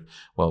idea of,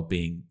 well,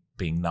 being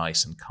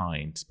nice and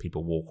kind,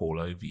 people walk all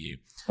over you.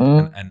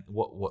 And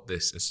what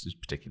this is,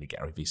 particularly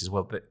Gary Vee says,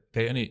 well,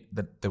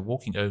 they're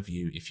walking over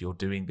you if you're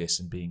doing this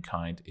and being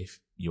kind, if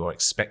you are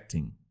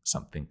expecting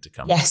something to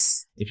come.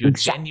 Yes. If you're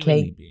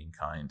genuinely being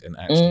kind and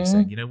actually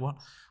saying, you know what,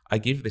 I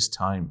give this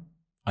time,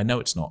 I know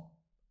it's not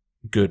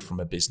good from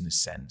a business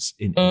sense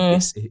in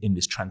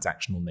this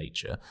transactional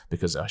nature,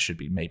 because I should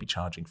be maybe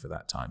charging for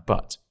that time,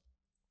 but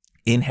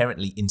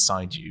inherently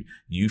inside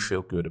you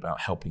feel good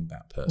about helping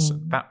that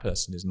person. That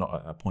person is not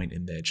at a point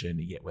in their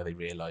journey yet where they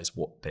realize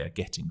what they're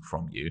getting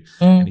from you.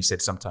 And he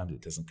said sometimes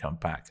it doesn't come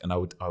back, and I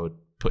would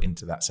put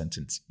into that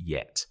sentence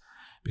yet,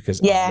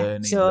 because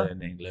I'm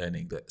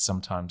learning that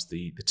sometimes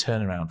the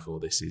turnaround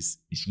for this is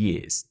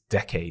years,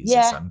 decades,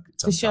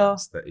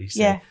 sometimes that you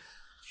say.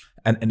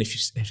 And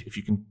if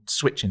you can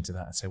switch into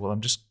that and say, well,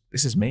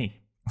 this is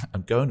me.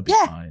 I'm going to be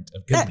kind.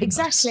 I'm going to be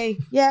exactly.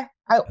 nice. Yeah.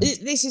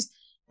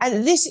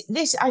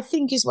 This I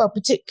think as well,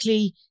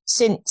 particularly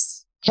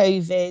since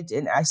COVID,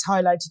 and it's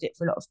highlighted it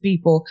for a lot of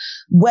people,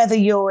 whether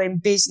you're in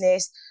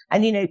business,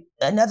 and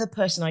another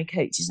person I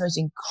coach is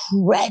an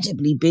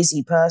incredibly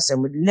busy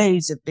person with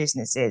loads of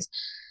businesses.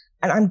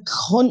 And I'm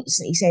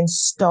constantly saying,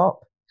 stop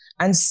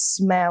and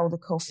smell the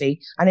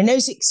coffee. And I know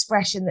it's an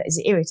expression that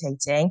is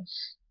irritating.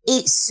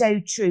 It's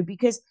so true,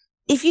 because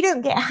if you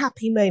don't get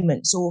happy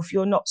moments, or if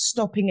you're not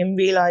stopping and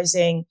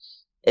realizing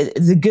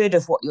the good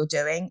of what you're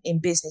doing in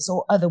business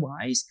or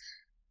otherwise,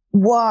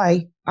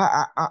 why?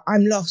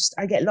 I'm lost.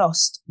 I get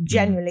lost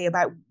generally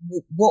about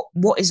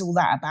what is all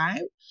that about.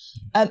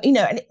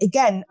 And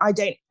again,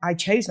 I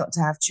chose not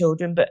to have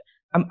children, but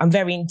I'm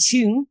very in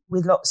tune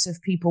with lots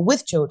of people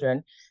with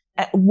children.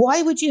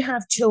 Why would you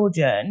have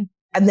children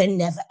and then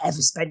never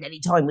ever spend any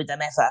time with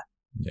them ever?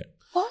 Yeah.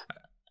 What?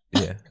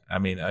 Yeah, I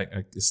mean,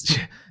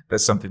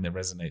 that's something that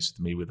resonates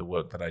with me with the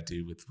work that I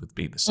do with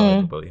Beat the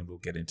Cyberbully, and we'll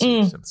get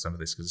into some of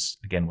this, because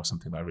again, was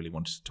something that I really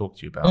wanted to talk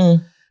to you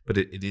about. But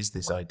it is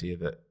this idea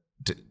that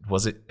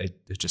was it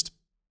just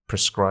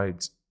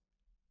prescribed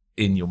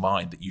in your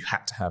mind that you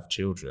had to have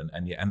children?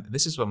 And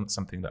this is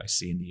something that I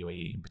see in the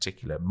UAE in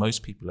particular.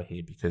 Most people are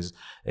here because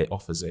it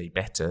offers a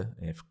better,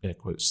 air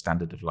quotes,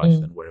 standard of life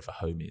than wherever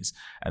home is,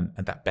 and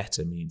that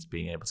better means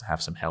being able to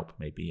have some help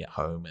maybe at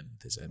home, and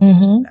there's a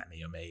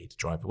nanny or maid,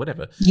 driver,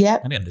 whatever. Yeah,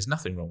 and again, there's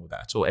nothing wrong with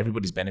that at all.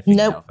 Everybody's benefiting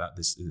out of that.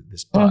 This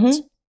but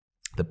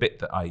the bit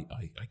that I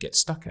get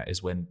stuck at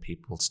is when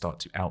people start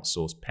to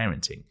outsource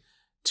parenting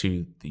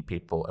to the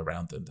people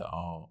around them that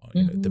are,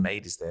 you know, the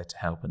maid is there to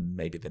help, and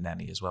maybe the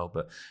nanny as well.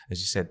 But as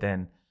you said,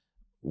 then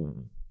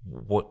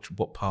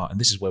what part, and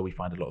this is where we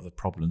find a lot of the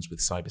problems with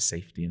cyber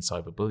safety and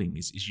cyberbullying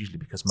is usually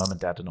because mum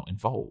and dad are not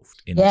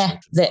involved in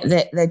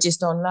they're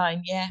just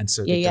online, and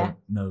so they don't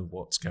know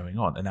what's going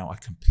on. And now I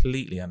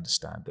completely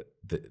understand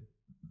that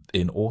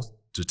in order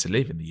to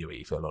live in the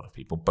UAE, for a lot of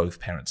people,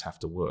 both parents have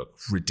to work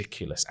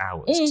ridiculous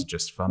hours to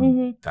just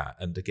fund that.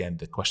 And again,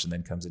 the question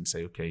then comes in,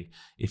 say, okay,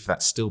 if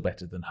that's still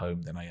better than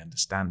home, then I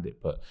understand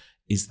it. But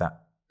is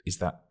that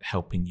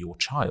helping your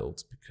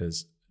child?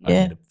 Because I'm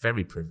in a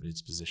very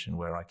privileged position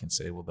where I can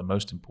say, well, the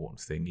most important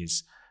thing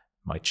is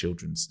my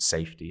children's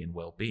safety and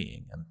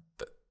well-being, and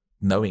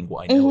knowing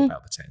what I know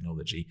about the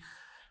technology.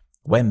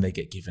 When they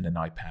get given an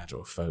iPad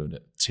or a phone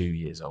at 2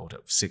 years old,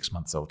 at 6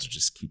 months old, to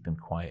just keep them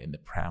quiet in the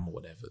pram or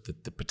whatever,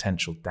 the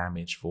potential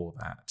damage for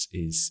that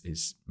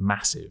is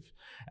massive.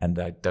 And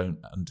I don't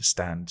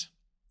understand.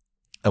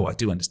 Oh, I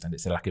do understand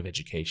it's the lack of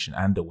education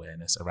and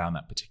awareness around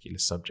that particular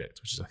subject,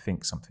 which is, I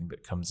think, something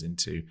that comes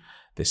into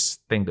this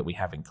thing that we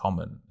have in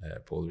common,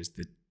 Paula, is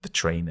the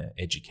trainer,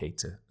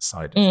 educator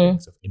side of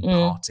things, of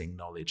imparting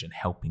knowledge and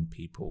helping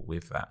people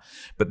with that.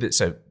 But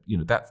so, you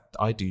know, that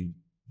I do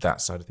that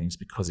side of things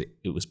because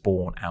it was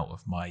born out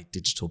of my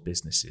digital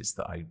businesses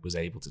that I was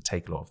able to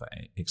take a lot of that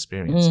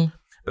experience.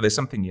 But there's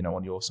something, you know,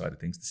 on your side of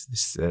things,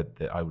 this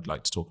that I would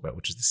like to talk about,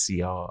 which is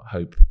the CR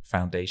Hope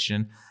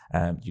Foundation.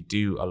 You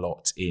do a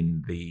lot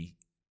in the,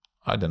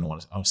 I don't know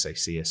what I'll say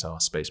CSR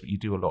space, but you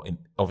do a lot in,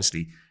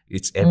 obviously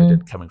it's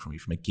evident coming from you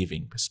from a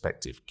giving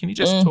perspective. Can you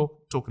just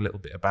talk a little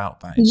bit about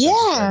that?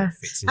 Yeah,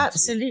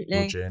 absolutely.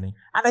 Your journey?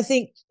 And I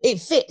think it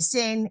fits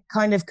in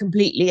kind of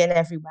completely and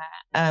everywhere.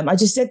 I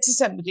just said to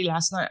somebody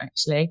last night,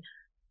 actually,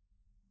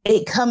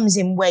 it comes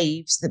in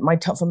waves that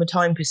from a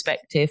time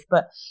perspective,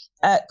 but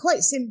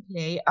quite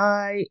simply,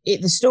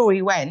 the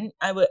story went,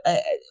 there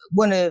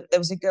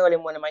was a girl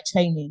in one of my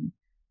training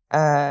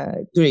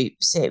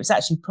groups. It was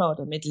actually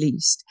Prada Middle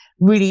East.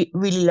 Really,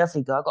 really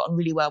lovely girl. I got on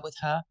really well with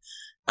her.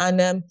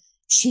 And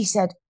she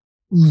said,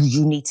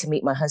 you need to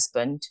meet my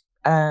husband.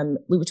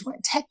 We were talking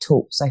about TED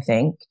Talks, I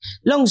think.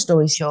 Long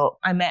story short,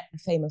 I met the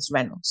famous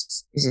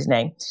Renos, is his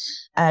name,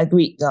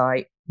 Greek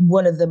guy,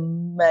 one of the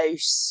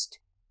most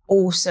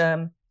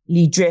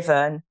awesomely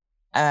driven,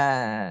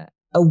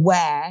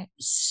 aware,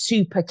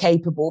 super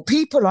capable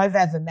people I've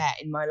ever met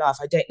in my life.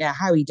 I don't know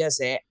how he does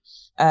it.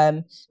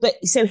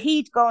 But so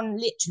he'd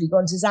literally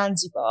gone to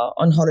Zanzibar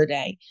on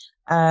holiday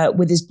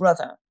with his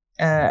brother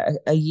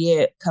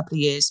a couple of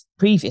years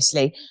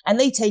previously, and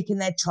they'd taken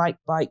their trike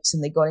bikes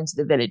and they got into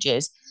the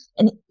villages,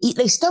 and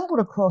they stumbled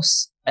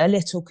across a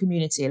little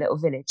community, a little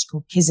village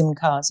called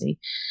Kizimkazi,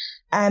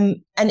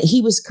 and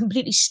he was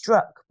completely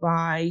struck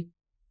by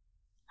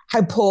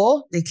how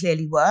poor they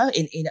clearly were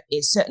in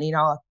certainly in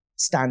our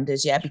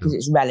standards, because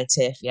it's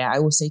relative. I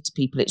always say to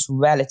people, it's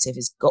relative,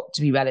 it's got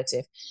to be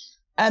relative.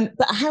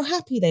 But how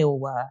happy they all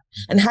were,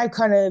 and how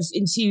kind of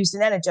enthused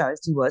and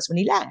energized he was when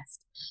he left.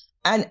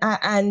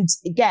 And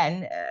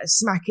again,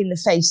 smack in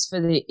the face for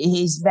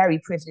his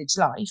very privileged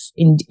life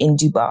in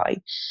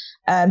Dubai.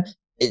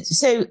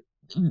 So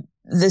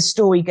the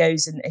story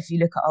goes, and if you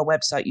look at our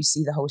website, you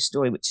see the whole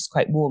story, which is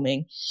quite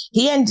warming.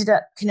 He ended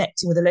up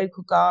connecting with a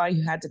local guy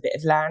who had a bit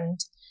of land,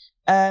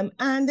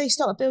 and they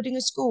started building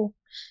a school.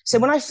 So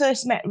when I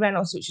first met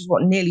Renos, which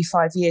was nearly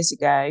 5 years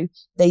ago,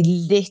 they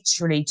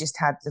literally just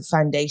had the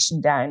foundation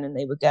down and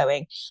they were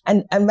going.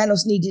 And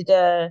Renos needed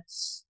a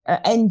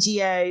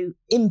NGO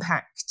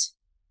impact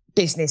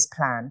business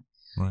plan.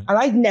 Right. And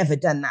I'd never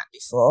done that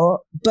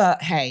before,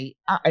 but hey,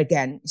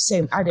 again,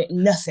 so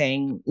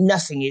nothing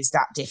is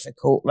that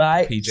difficult,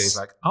 right? PJ's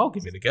like, I'll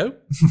give it a go.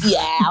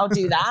 Yeah, I'll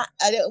do that.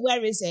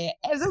 Where is it?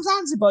 It's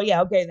Zanzibar. Yeah,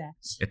 I'll go there.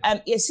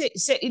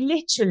 So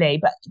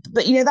literally,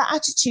 but you know, that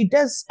attitude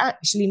does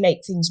actually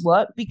make things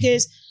work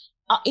because,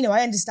 you know,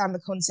 I understand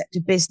the concept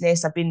of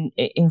business. I've been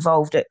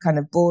involved at kind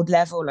of board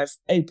level. I've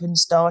opened,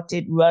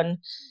 started, run.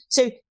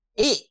 So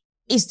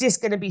it's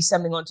just going to be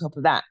something on top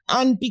of that.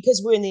 And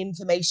because we're in the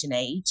information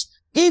age,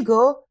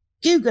 Google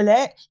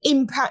it.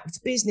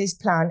 Impact business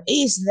plan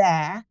is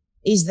there.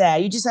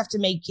 You just have to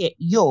make it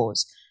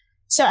yours.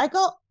 So I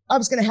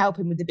was going to help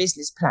him with the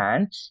business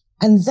plan.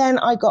 And then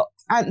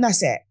and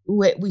that's it.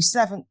 We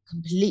still haven't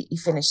completely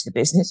finished the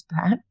business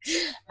plan.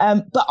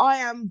 But I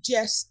am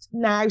just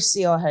now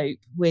CR Hope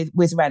with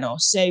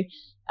Renos. So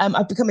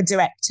I've become a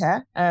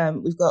director.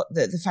 We've got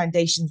the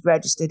foundation's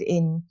registered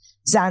in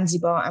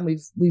Zanzibar, and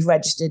we've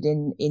registered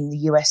in the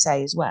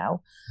USA as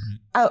well.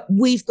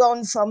 We've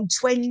gone from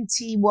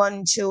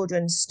 21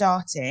 children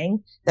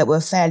starting that were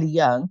fairly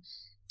young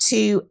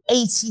to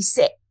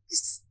 86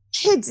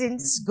 kids in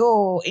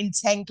school in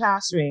 10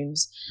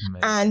 classrooms.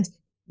 Amazing. And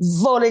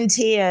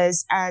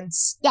volunteers and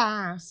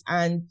staff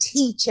and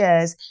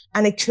teachers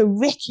and a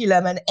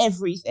curriculum and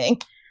everything.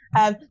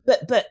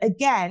 But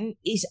again,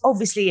 it's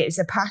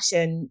a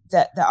passion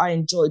that I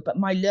enjoyed, but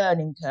my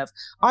learning curve,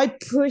 I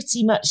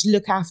pretty much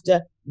look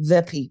after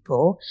the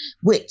people,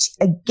 which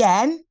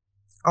again,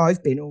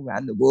 I've been all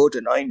around the world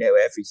and I know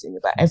everything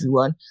about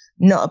everyone,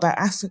 not about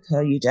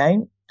Africa. You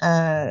don't,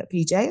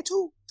 PJ, at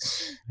all.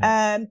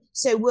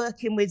 So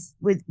working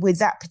with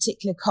that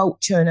particular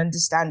culture and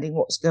understanding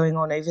what's going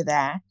on over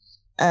there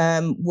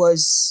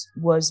was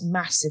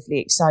massively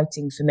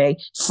exciting for me,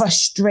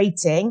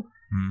 frustrating.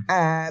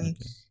 And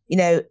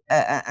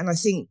I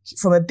think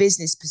from a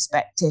business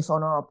perspective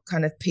on our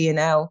kind of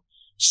P&L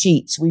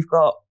sheets, we've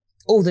got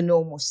all the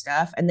normal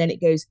stuff, and then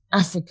it goes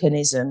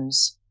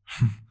Africanisms,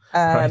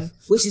 right.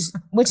 which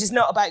is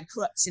not about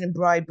corruption and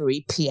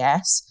bribery,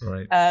 PS.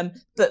 Right.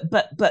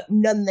 But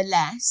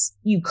nonetheless,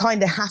 you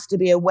kind of have to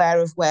be aware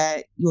of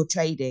where you're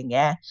trading.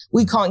 Yeah,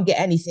 we can't get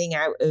anything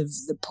out of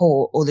the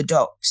port or the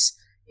docks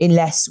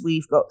unless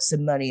we've got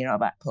some money in our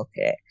back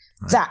pocket.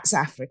 Right. That's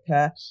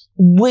Africa.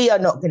 We are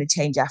not going to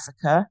change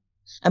Africa.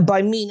 And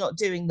by me not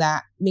doing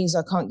that means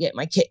I can't get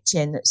my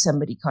kitchen that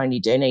somebody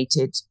kindly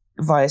donated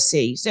via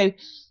sea. So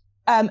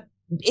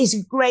it's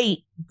a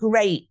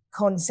great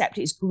concept.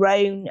 It's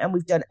grown and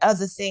we've done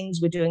other things.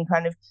 We're doing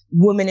kind of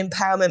women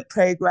empowerment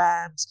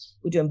programs.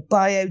 We're doing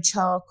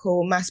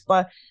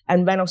biocharcoal,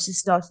 and Reynolds has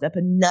started up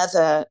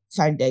another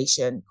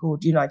foundation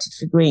called United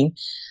for Green.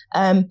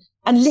 And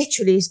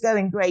literally it's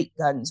going great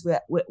guns.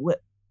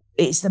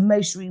 It's the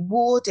most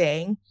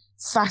rewarding,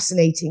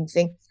 fascinating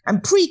thing.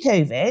 And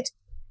pre-COVID,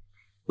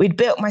 we'd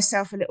built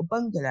myself a little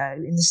bungalow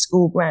in the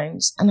school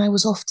grounds and I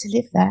was off to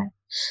live there.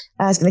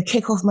 I was going to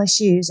kick off my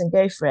shoes and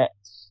go for it.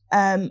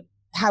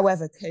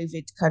 However,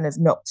 COVID kind of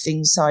knocked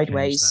things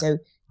sideways. So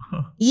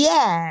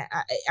yeah,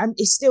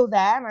 it's still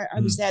there. I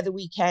was there the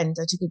weekend.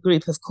 I took a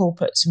group of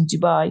corporates from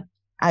Dubai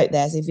out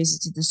there. They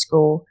visited the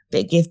school,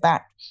 bit of give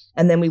back.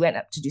 And then we went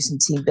up to do some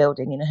team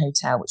building in a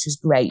hotel, which was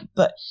great.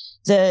 But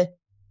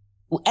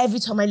every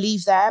time I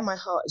leave there, my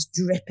heart is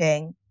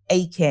dripping,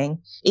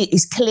 aching. It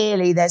is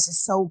clearly there's a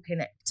soul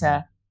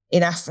connector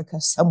in Africa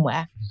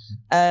somewhere.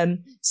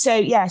 So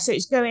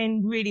it's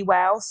going really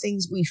well.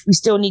 Things we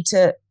still need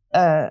to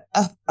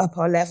up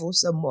our level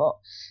somewhat,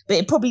 but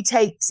it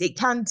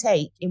can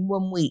take in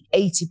 1 week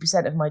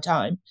 80% of my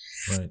time.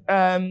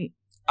 Right.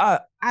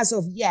 As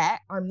of yet,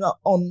 I'm not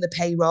on the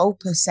payroll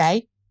per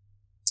se.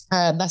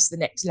 That's the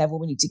next level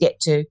we need to get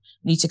to.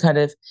 We need to kind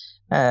of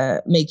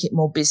make it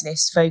more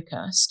business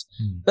focused.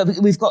 But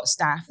we've got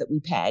staff that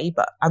we pay,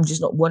 but I'm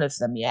just not one of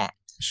them yet.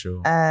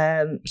 Sure.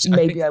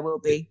 Maybe I will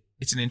be.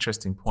 It's an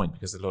interesting point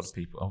because a lot of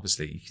people,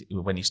 obviously,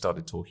 when you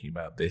started talking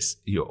about this,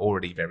 your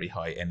already very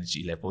high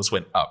energy levels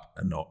went up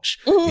a notch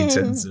in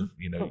terms of,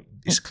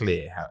 it's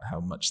clear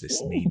how much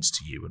this means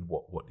to you and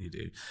what you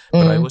do.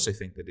 But I also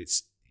think that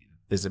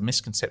there's a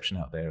misconception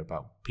out there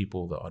about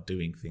people that are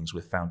doing things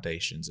with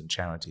foundations and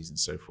charities and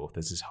so forth.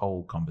 There's this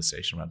whole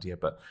conversation around,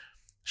 but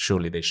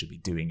surely they should be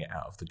doing it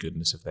out of the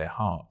goodness of their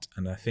heart.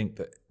 And I think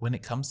that when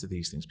it comes to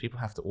these things, people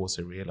have to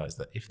also realize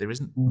that if there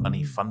isn't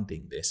money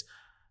funding this,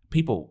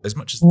 people, as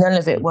much as none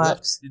of it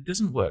works, it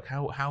doesn't work.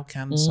 How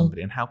can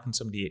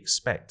somebody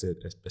expect a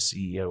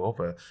CEO of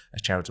a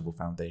charitable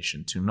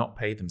foundation to not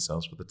pay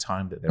themselves for the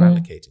time that they're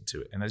allocating to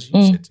it? And as you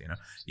said,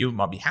 you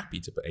might be happy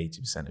to put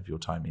 80% of your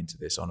time into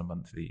this on a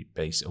monthly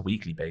basis, a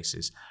weekly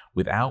basis,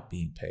 without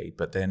being paid.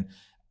 But then,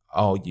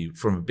 are you,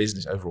 from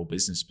a overall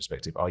business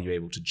perspective, are you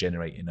able to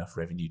generate enough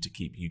revenue to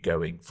keep you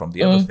going from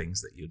the other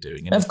things that you're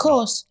doing? And of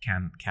course,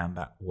 not, can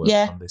that work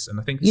on this? And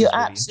I think this is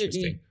really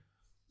interesting.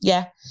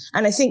 Yeah.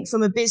 And I think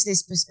from a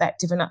business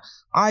perspective, and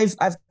I've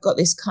got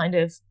this kind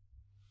of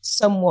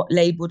somewhat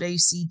labeled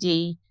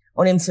OCD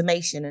on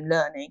information and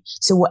learning.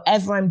 So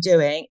whatever I'm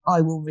doing,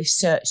 I will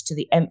research to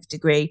the nth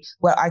degree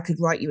where I could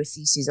write you a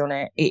thesis on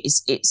it.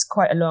 It's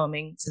quite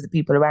alarming for the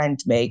people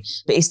around me,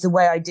 but it's the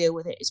way I deal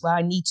with it. It's where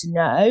I need to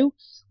know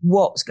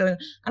what's going on.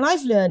 And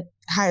I've learned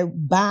how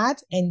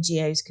bad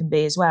NGOs can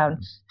be as well,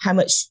 and how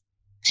much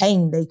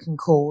pain they can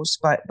cause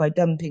by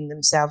dumping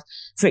themselves.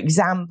 For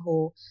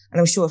example,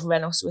 and I'm sure if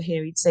Renos were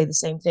here, he'd say the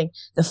same thing,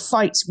 the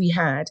fights we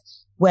had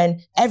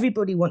when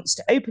everybody wants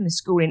to open a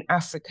school in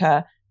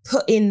Africa,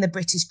 put in the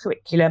British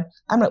curriculum.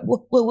 I'm like,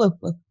 whoa,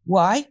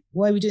 why?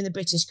 Why are we doing the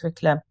British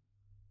curriculum?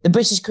 The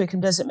British curriculum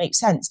doesn't make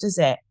sense, does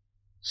it?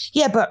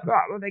 Yeah, but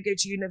when they go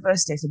to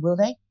university, I said, will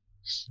they?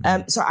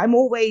 So I'm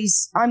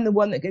the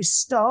one that goes,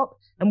 stop.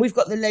 And we've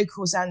got the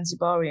local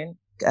Zanzibarian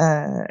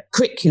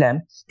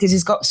curriculum because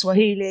it's got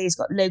Swahili, it's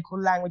got local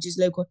languages,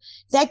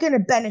 they're going to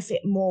benefit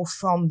more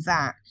from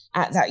that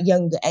at that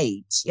younger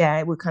age.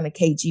 Yeah, we're kind of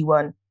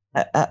KG1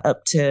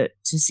 up to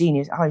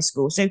senior high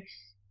school. So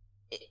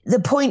the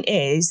point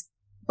is,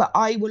 but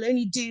I will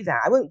only do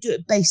that. I won't do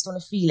it based on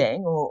a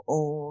feeling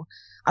or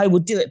I will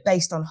do it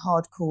based on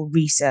hardcore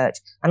research.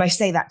 And I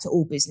say that to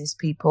all business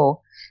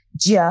people,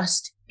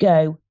 just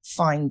go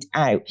find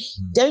out.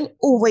 Don't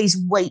always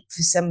wait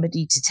for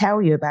somebody to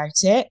tell you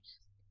about it.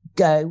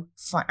 Go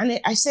find. And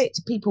I say it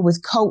to people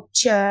with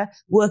culture,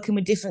 working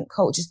with different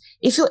cultures.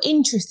 If you're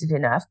interested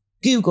enough,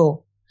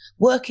 Google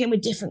working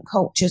with different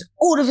cultures.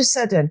 All of a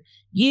sudden,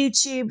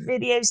 YouTube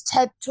videos,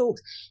 TED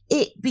Talks,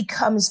 it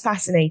becomes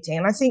fascinating.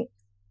 And I think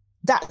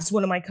that's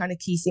one of my kind of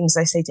key things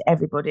I say to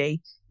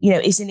everybody.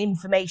 It's an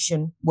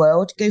information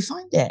world. Go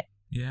find it.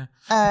 Yeah.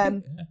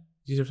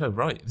 You're so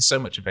right. There's so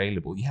much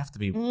available. You have to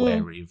be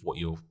wary of what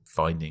you're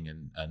finding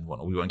and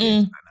whatnot. We won't get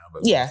into that now.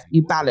 But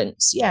you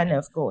balance. Yeah, no,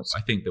 of course.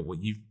 I think that what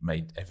you've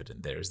made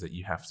evident there is that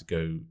you have to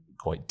go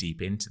quite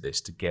deep into this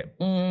to get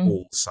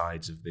all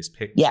sides of this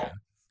picture. Yeah.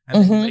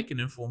 And then you make an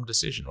informed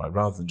decision, right?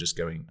 Rather than just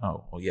going,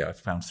 oh, well, yeah, I've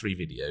found 3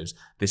 videos.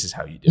 This is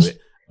how you do it.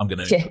 I'm going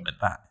to implement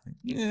that.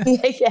 Yeah.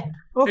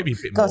 Well, maybe a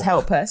bit God more.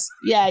 Help us.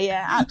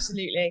 Yeah,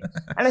 absolutely.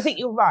 And I think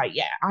you're right.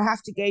 Yeah, I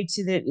have to go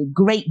to the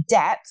great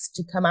depth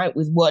to come out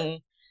with one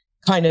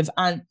kind of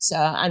answer.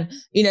 And,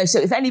 so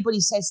if anybody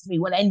says to me,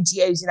 well,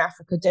 NGOs in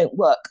Africa don't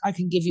work, I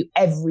can give you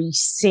every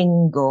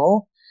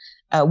single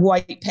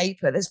white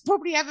paper that's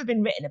probably ever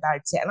been written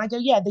about it. And I go,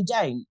 yeah, they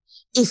don't,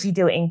 if you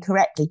do it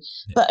incorrectly.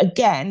 Yeah. But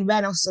again,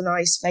 Renos and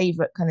I's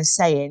favourite kind of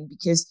saying,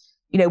 because,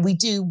 we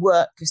do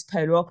work as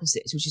polar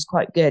opposites, which is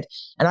quite good.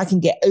 And I can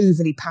get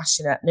overly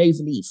passionate and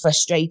overly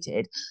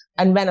frustrated.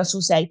 And Renos will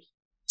say,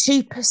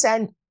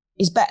 2%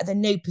 is better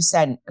than no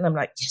percent. And I'm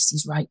like, yes,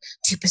 he's right.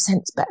 2%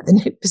 is better than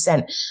no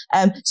percent.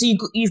 So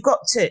you've got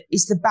to,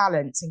 it's the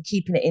balance and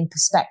keeping it in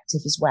perspective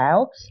as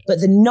well.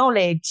 But the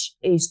knowledge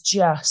is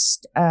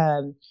just,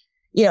 and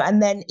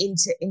then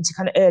into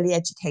kind of early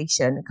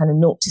education, kind of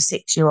 0 to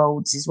 6 year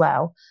olds as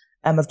well.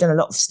 I've done a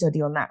lot of study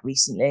on that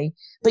recently.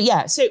 But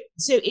yeah, so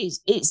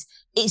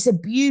it's a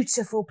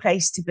beautiful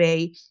place to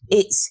be.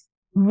 It's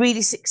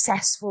really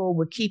successful.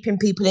 We're keeping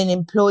people in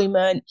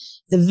employment.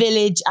 The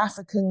village,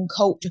 African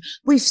culture.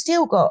 We've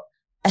still got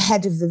a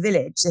head of the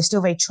village. They're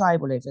still very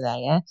tribal over there,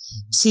 yeah,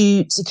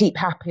 to keep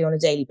happy on a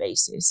daily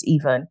basis,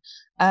 even.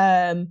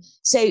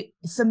 So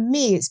for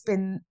me, it's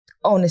been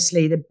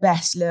honestly the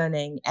best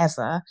learning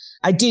ever.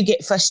 I do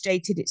get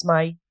frustrated. It's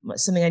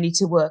something I need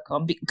to work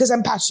on because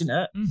I'm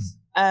passionate.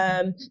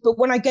 But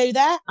when I go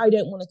there, I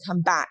don't want to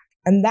come back.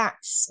 And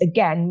that's,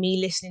 again,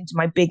 me listening to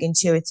my big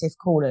intuitive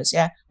callers.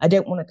 Yeah. I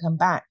don't want to come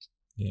back.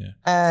 Yeah.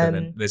 So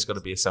then there's got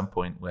to be some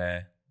point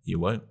where you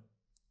won't.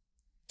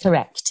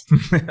 Correct.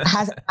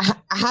 I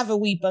have a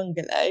wee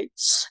bungalow.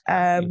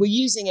 We're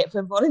using it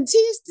for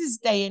volunteers to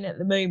stay in at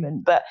the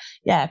moment. But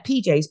yeah,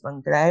 PJ's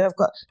bungalow.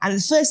 And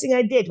the first thing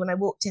I did when I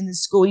walked in the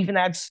school, even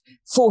had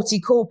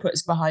 40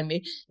 corporates behind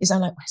me, is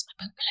I'm like, where's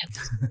my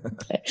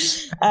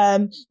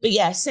bungalow? But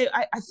yeah, so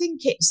I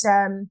think it's,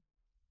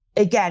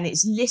 again,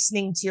 it's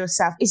listening to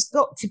yourself. It's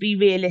got to be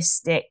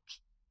realistic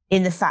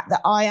in the fact that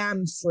I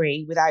am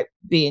free without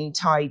being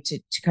tied to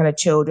kind of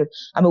children.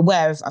 I'm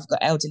aware I've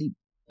got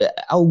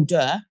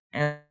older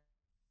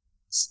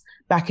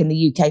back in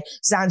the UK.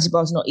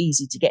 Zanzibar's not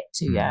easy to get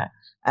to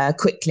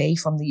quickly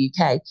from the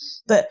UK.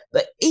 But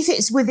if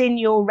it's within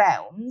your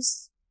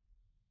realms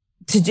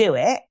to do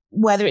it,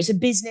 whether it's a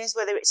business,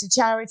 whether it's a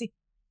charity,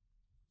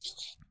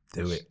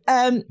 do it.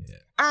 And,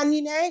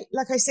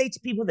 like I say to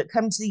people that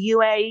come to the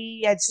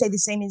UAE, I'd say the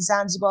same in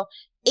Zanzibar.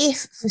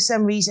 If for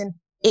some reason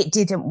it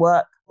didn't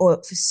work or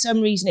for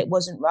some reason it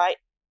wasn't right,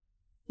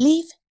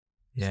 leave.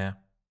 Yeah.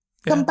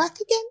 Come back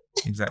again.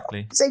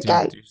 Exactly. It's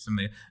okay. Do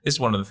something. It's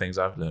one of the things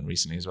I've learned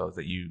recently as well, is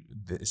that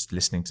it's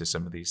listening to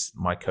some of these,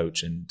 my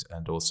coach and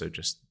also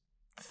just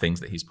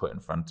things that he's put in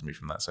front of me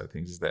from that side of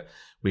things, is that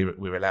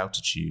we're allowed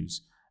to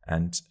choose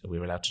and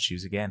we're allowed to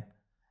choose again.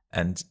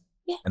 And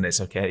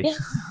it's okay.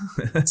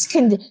 Yeah.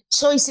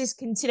 Choices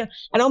continue.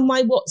 And on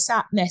my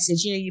WhatsApp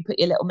message, you put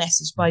your little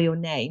message by your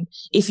name.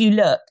 If you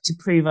look, to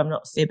prove I'm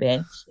not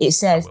fibbing, it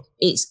says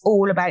it's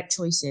all about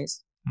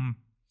choices.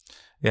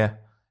 Yeah,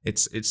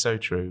 it's so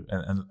true.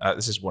 And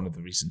this is one of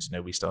the reasons,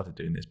 we started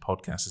doing this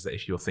podcast, is that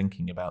if you're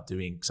thinking about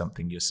doing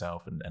something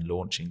yourself and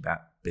launching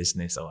that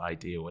business or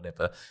idea or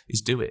whatever,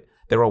 is do it.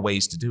 There are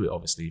ways to do it.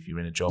 Obviously, if you're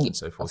in a job and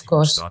so forth, you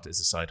can start it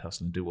as a side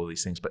hustle and do all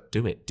these things, but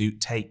do it.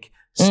 Take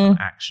some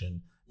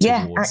action.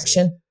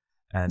 Action.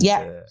 And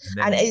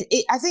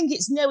I think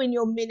it's knowing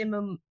your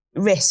minimum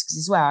risks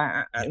as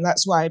well. And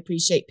that's why I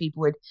appreciate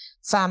people with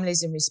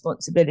families and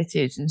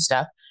responsibilities and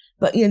stuff.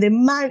 But, the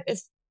amount of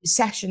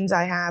sessions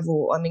I have,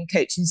 or I'm in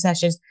coaching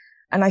sessions,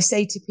 and I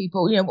say to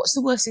people, what's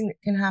the worst thing that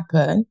can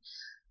happen?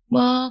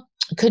 Well,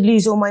 I could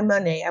lose all my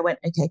money. I went,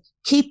 okay,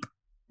 keep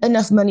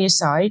enough money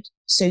aside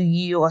so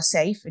you are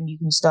safe and you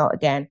can start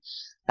again.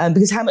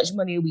 Because how much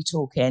money are we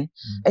talking?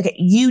 Okay,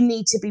 you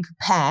need to be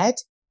prepared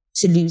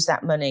to lose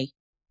that money.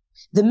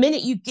 The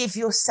minute you give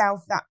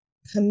yourself that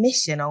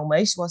permission,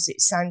 almost, whilst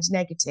it sounds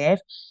negative,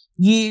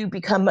 you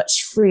become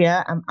much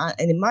freer and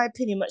in my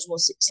opinion, much more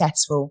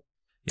successful.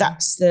 Yeah.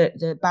 That's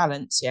the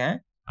balance. Yeah,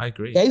 I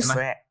agree. Go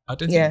for it. I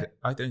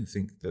don't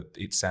think that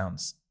it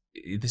sounds.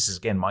 This is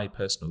again my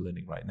personal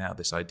learning right now.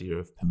 This idea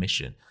of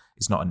permission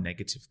is not a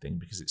negative thing,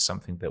 because it's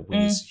something that we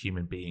as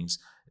human beings,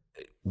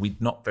 we're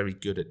not very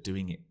good at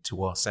doing it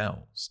to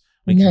ourselves.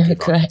 We can give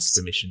our kids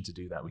permission to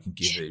do that. We can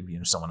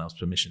give someone else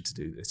permission to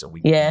do this. Or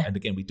and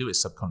again, we do it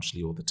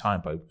subconsciously all the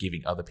time by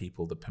giving other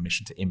people the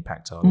permission to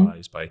impact our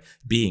lives by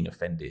being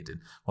offended. And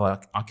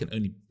I can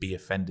only be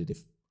offended if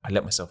I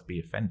let myself be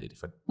offended.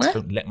 If I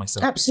don't let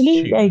myself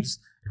choose,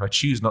 if I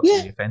choose not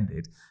to be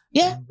offended,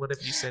 then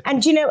whatever you said.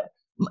 And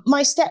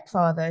my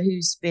stepfather,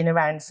 who's been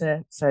around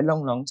for a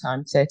long, long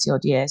time, 30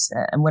 odd years,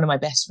 and one of my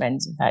best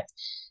friends, in fact,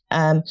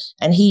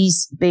 and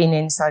he's been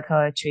in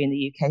psychiatry in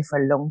the UK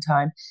for a long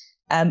time.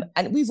 And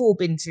we've all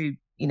been through,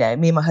 me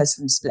and my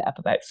husband split up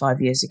about 5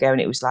 years ago,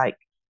 and it was like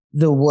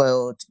the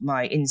world,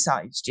 my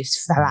insides just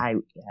fell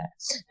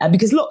out.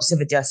 Because lots of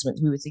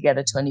adjustments. We were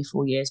together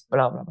 24 years,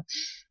 blah, blah, blah.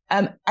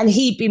 And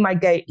he'd be my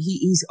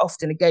he's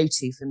often a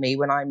go-to for me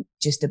when I'm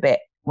just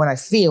when I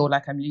feel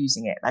like I'm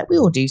losing it, like we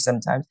all do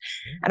sometimes.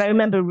 And I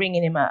remember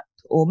ringing him up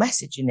or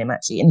messaging him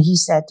actually. And he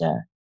said,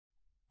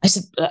 I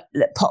said,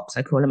 Pops,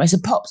 I call him. I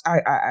said, Pops,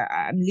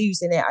 I'm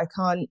losing it. I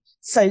can't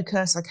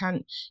focus. I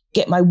can't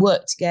get my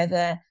work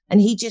together.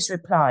 And he just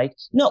replied,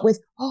 not with,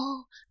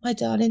 oh, my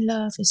darling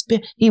love.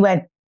 He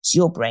went, it's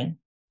your brain.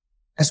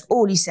 That's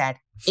all he said.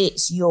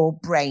 It's your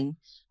brain.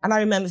 And I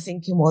remember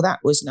thinking, well, that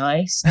was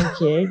nice. Thank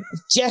you.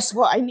 Just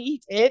what I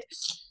needed.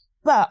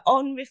 But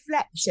on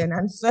reflection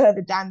and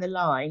further down the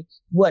line,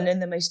 one of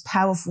the most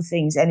powerful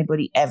things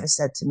anybody ever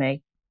said to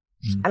me,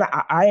 and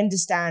I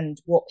understand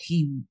what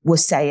he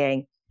was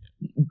saying,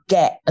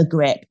 get a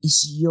grip,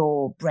 it's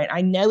your brain.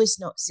 I know it's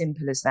not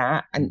simple as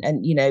that. And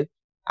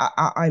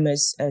I'm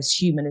as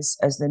human as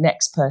the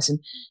next person,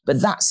 but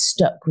that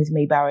stuck with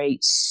me, Barry,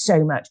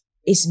 so much.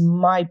 It's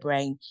my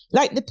brain,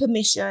 like the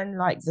permission,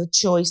 like the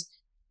choice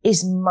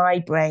is my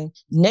brain,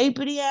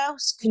 nobody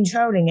else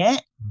controlling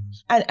it.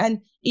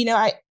 And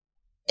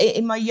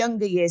in my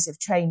younger years of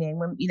training,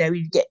 when,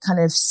 we get kind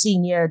of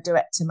senior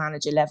director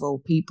manager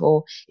level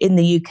people in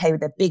the UK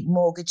with their big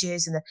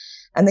mortgages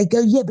and they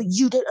go, yeah, but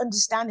you don't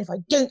understand if I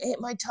don't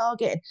hit my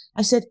target. And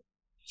I said,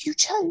 you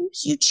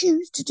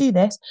choose to do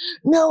this.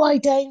 No, I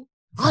don't.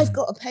 I've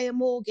got to pay a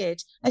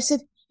mortgage. I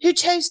said, who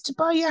chose to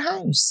buy your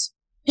house?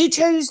 Who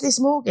chose this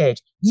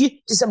mortgage? Did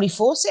somebody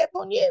force it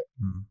upon you?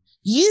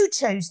 You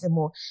chose the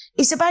mortgage.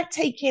 It's about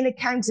taking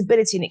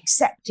accountability and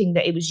accepting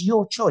that it was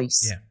your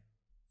choice. Yeah.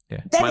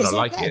 You might not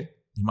like it.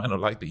 You might not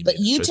like that. But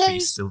you chose. But you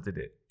still did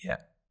it. Yeah.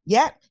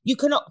 Yeah. You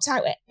can opt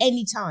out at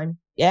any time.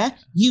 Yeah.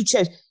 You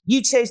chose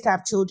to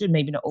have children.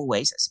 Maybe not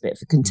always. That's a bit of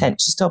a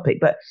contentious topic.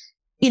 But,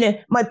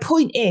 my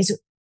point is,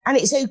 and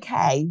it's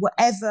okay,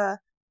 whatever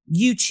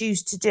you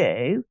choose to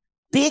do,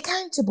 be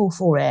accountable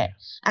for it.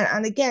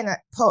 And again,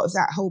 part of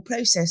that whole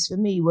process for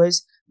me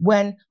was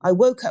when I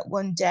woke up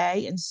one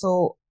day and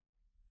thought,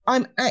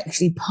 I'm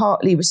actually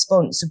partly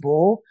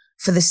responsible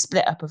for the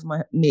split up of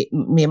me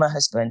and my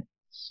husband.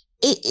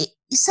 It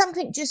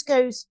something just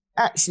goes,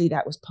 actually,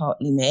 that was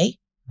partly me.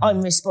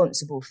 I'm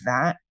responsible for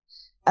that.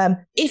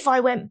 If I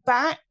went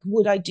back,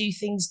 would I do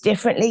things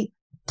differently?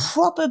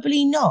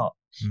 Probably not.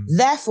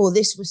 Therefore,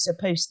 this was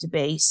supposed to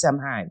be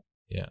somehow.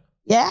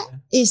 Yeah.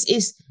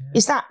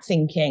 Is that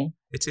thinking?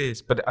 It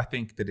is, but I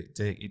think that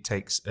it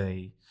takes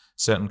a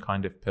certain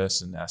kind of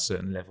person at a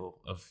certain level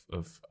of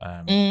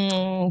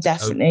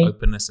definitely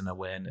openness and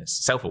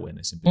awareness,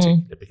 self-awareness in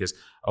particular, because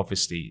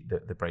obviously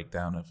the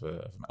breakdown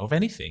of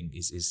anything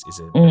is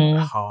a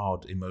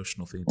hard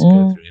emotional thing to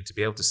go through, and to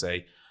be able to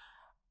say,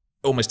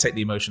 almost take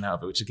the emotion out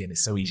of it, which again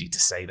is so easy to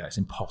say that it's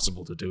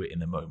impossible to do it in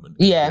the moment.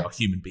 We are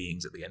human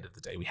beings at the end of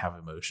the day. We have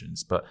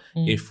emotions, but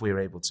if we're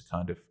able to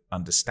kind of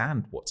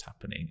understand what's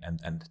happening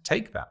and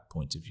take that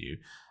point of view,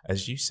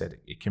 as you said,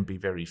 it can be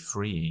very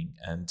freeing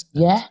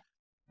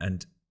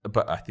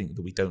but I think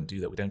that we don't do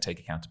that. We don't take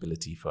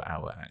accountability for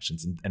our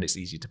actions, and it's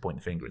easy to point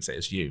the finger and say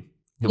it's you.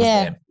 It was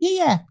them.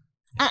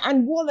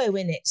 And wallow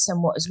in it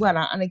somewhat as well.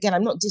 And again,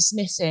 I'm not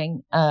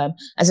dismissing.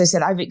 As I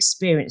said, I've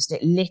experienced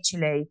it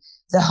literally.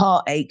 The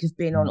heartache of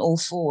being on all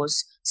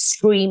fours,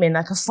 screaming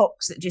like a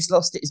fox that just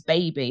lost its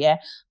baby. Yeah,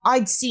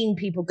 I'd seen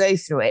people go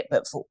through it,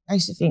 but I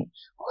used to think,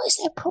 what is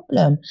their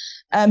problem?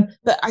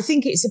 But I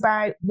think it's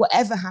about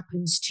whatever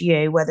happens to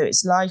you, whether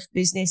it's life,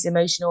 business,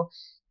 emotional.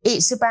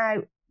 It's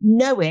about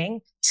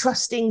knowing,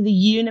 trusting the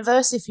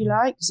universe, if you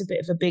like. It's a bit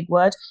of a big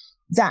word.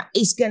 That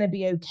it's going to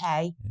be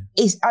okay.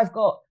 I've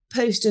got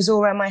posters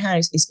all around my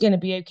house. It's going to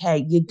be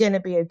okay. You're going to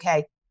be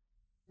okay.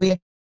 It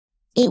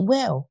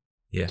will.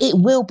 Yeah. It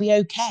will be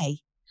okay.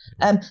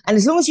 And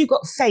as long as you've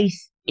got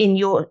faith in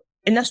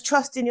enough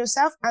trust in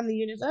yourself and the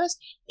universe,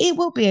 it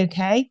will be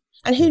okay.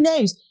 And who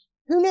knows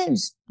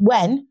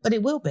when, but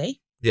it will be.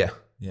 Yeah.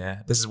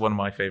 Yeah. This is one of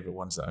my favorite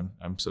ones that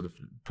I'm sort of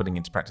putting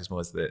into practice more,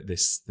 is that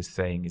this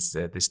saying is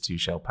this too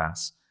shall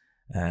pass.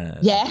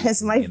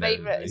 It's my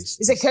favorite.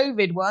 It's a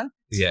COVID one.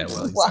 Yeah,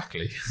 well,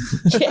 exactly.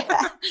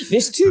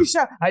 This too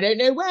shall. I don't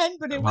know when,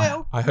 but it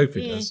will. I hope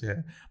it does.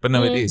 Yeah, but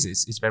no, it is.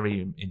 It's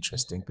very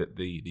interesting that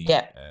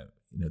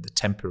the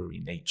temporary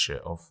nature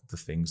of the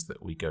things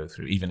that we go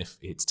through, even if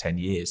it's 10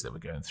 years that we're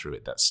going through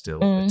it, that's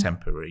still a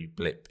temporary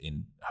blip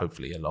in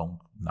hopefully a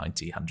long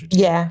 90, 100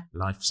 year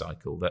life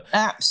cycle. That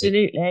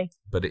absolutely.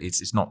 But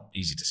it's not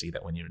easy to see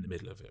that when you're in the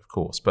middle of it, of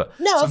course. But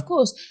of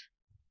course.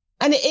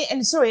 And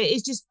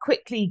it's just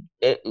quickly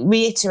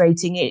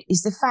reiterating it,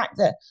 is the fact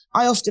that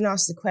I often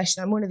ask the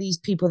question, I'm one of these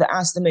people that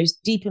ask the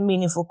most deep and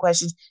meaningful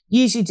questions,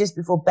 usually just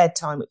before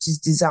bedtime, which is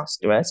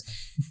disastrous.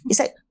 It's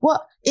like,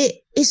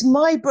 it's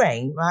my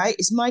brain, right?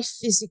 It's my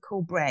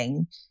physical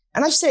brain.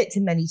 And I've said it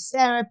to many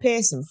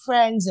therapists and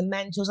friends and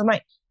mentors. I'm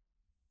like,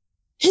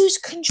 who's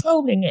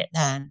controlling it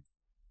then?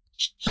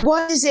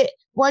 Why does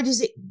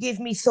it give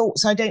me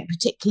thoughts I don't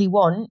particularly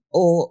want,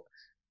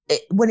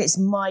 when it's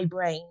my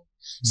brain?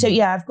 So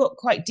yeah, I've got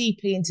quite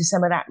deeply into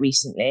some of that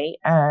recently.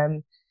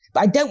 But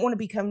I don't want to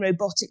become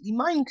robotically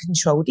mind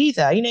controlled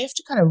either. You have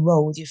to kind of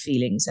roll with your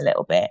feelings a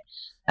little bit.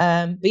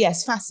 But yeah,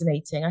 it's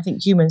fascinating. I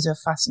think humans are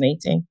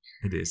fascinating.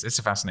 It is. It's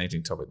a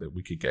fascinating topic that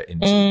we could get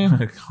into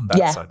on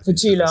that side of for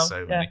too long.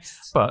 So many.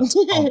 But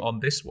on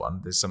this one,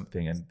 there's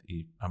something, and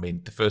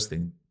the first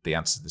thing, the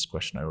answer to this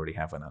question, I already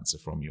have an answer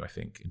from you, I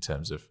think, in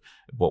terms of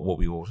what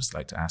we always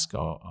like to ask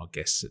our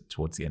guests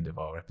towards the end of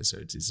our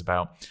episodes is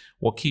about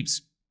what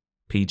keeps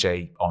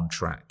PJ on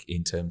track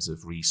in terms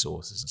of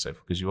resources and so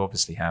forth, because you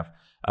obviously have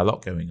a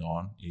lot going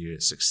on. You're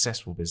a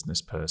successful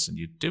business person.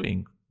 You're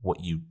doing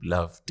what you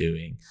love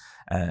doing.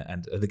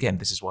 And again,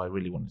 this is why I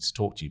really wanted to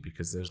talk to you,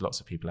 because there's lots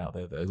of people out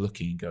there that are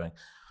looking and going,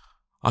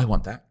 I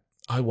want that.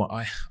 I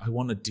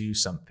want to do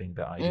something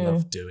that I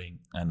love doing,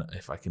 and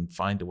if I can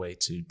find a way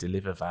to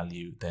deliver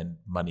value, then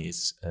money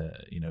is a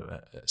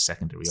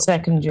secondary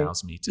option that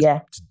allows me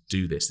to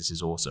do this. This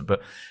is awesome.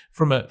 But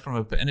from a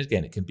and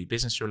again, it can be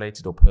business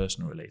related or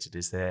personal related.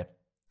 Is there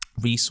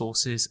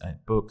resources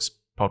and books,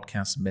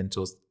 podcasts,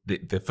 mentors?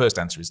 The first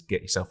answer is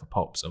get yourself a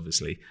Pops,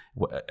 obviously.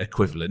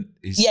 Equivalent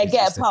is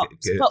get a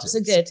Pops. Pops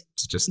are good.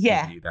 To just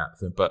give you that.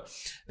 But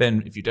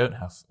then if you don't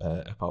have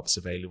a Pops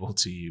available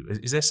to you,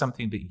 is there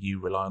something that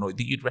you rely on or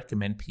that you'd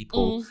recommend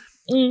people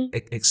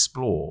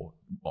explore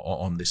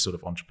on this sort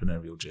of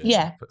entrepreneurial journey?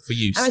 Yeah. For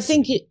you. And I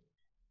think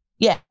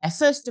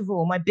first of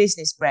all, my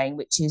business brain,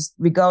 which is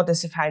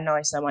regardless of how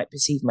nice I might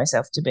perceive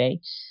myself to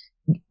be,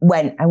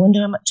 I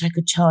wonder how much I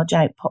could charge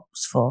out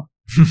Pops for.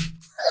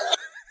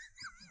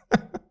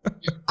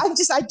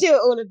 I do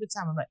it all of the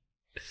time. I'm like,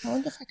 I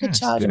wonder if I could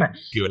charge them out.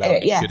 Good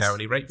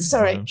hourly rate.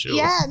 Sorry. I'm sure.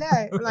 Yeah,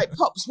 no. Like,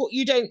 Pops, what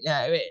you don't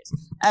know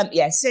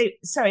is, so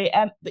sorry.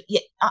 But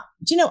yeah,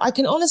 do you know, I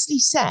can honestly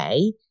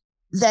say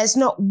there's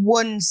not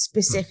one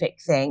specific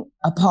thing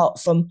apart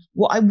from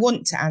what I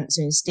want to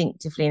answer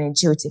instinctively and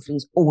intuitively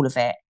is all of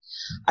it.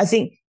 I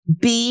think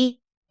be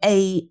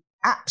a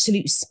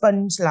absolute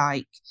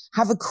sponge-like,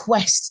 have a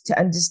quest to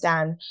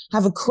understand,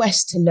 have a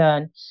quest to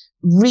learn,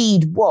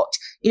 read, watch.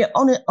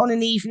 On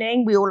an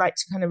evening, we all like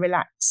to kind of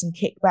relax and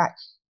kick back.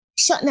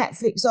 Shut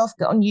Netflix off,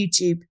 get on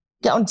YouTube,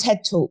 get on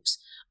TED Talks.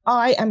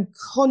 I am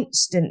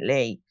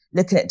constantly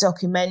looking at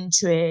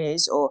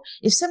documentaries, or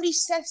if somebody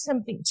says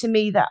something to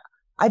me that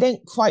I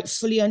don't quite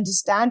fully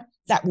understand,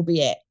 that will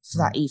be it for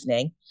that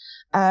evening.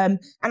 And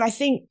I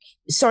think,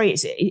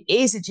 it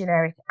is a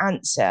generic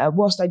answer,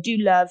 whilst I do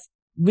love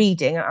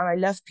reading, and I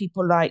love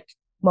people like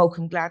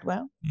Malcolm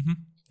Gladwell.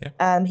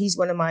 He's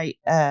one of my...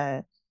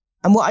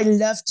 and what I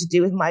love to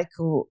do with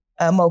Malcolm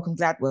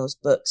Gladwell's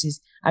books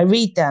is I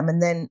read them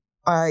and then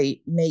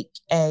I make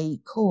a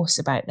course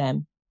about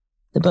them,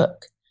 the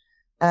book.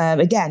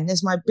 Again,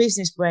 there's my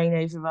business brain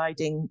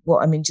overriding what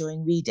I'm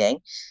enjoying reading.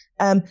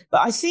 But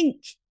I think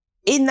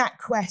in that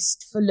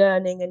quest for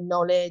learning and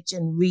knowledge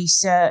and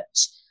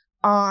research,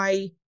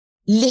 I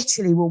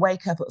literally will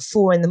wake up at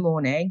 4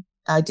 a.m,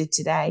 I did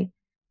today,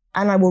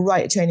 and I will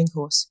write a training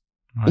course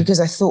because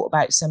I thought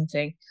about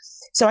something.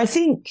 So I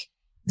think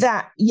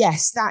that,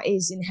 yes, that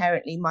is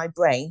inherently my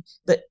brain.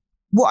 But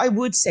what I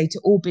would say to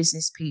all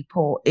business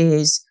people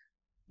is,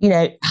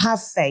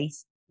 have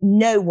faith,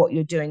 know what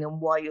you're doing and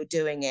why you're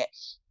doing it.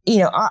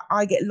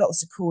 I get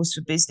lots of calls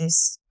for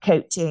business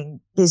coaching,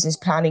 business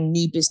planning,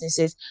 new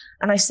businesses.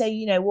 And I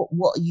say,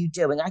 what are you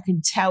doing? I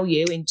can tell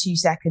you in 2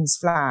 seconds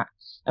flat.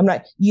 I'm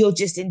like, you're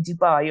just in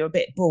Dubai, you're a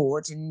bit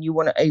bored and you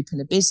want to open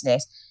a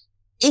business.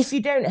 If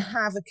you don't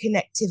have a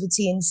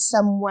connectivity in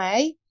some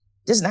way,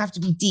 doesn't have to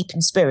be deep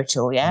and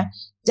spiritual,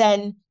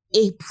 then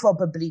it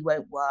probably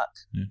won't work,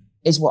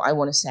 is what I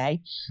want to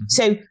say.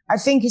 So I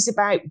think it's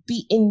about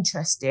be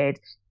interested.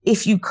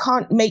 If you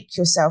can't make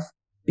yourself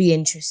be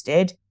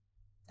interested,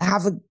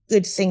 have a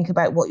good think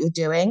about what you're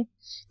doing.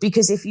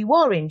 Because if you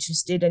are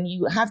interested and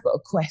you have got a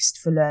quest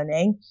for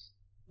learning,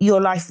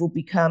 your life will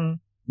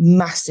become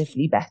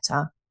massively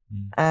better.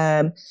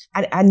 And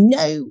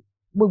no,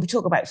 when we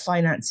talk about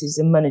finances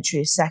and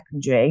monetary as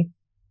secondary,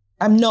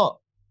 I'm not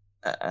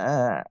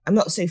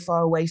so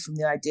far away from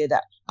the idea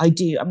that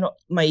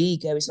my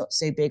ego is not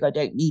so big. I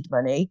don't need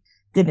money.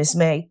 Goodness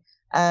me.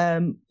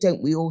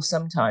 Don't we all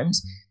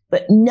sometimes?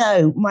 But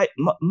no,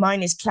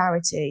 mine is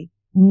clarity.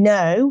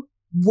 No,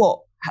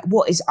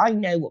 I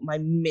know what my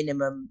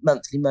minimum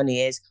monthly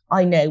money is.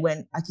 I know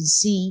when I can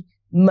see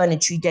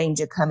monetary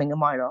danger coming a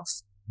mile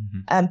off.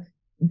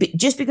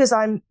 Just because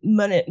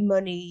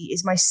money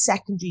is my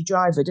secondary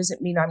driver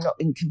doesn't mean I'm not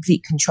in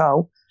complete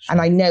control and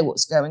I know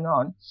what's going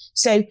on.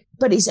 So,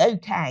 but it's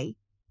okay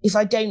if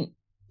I don't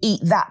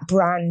eat that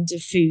brand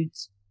of food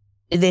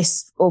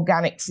this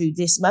organic food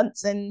this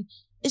month, then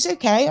it's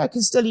okay. I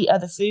can still eat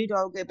other food.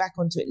 I'll go back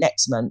onto it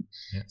next month.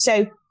 Yeah.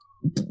 So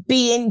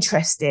be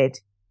interested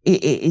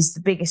is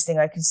the biggest thing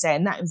I can say.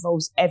 And that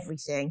involves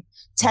everything.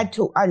 TED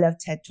Talk. I love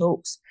TED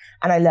Talks,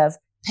 and I love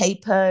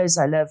papers.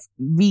 I love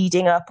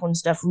reading up on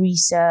stuff,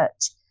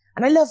 research.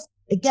 And I love,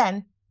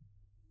 again,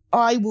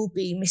 I will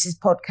be Mrs.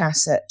 Podcast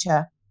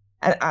Searcher,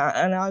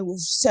 and I will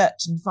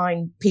search and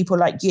find people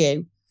like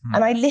you.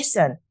 And I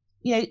listen,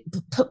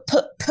 put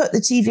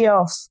the TV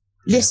off,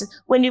 listen.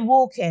 When you're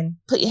walking,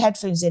 put your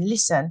headphones in,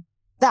 listen.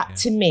 That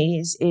to me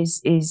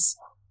is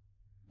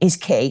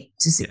key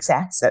to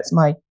success. That's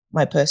my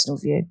personal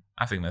view.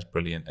 I think that's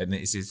brilliant. And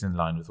it is in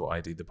line with what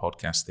I do, the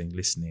podcast thing,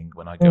 listening.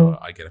 When I go,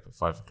 I get up at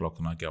 5 o'clock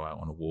and I go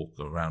out on a walk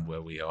around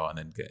where we are and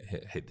then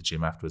hit the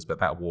gym afterwards. But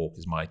that walk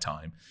is my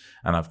time.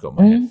 And I've got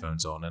my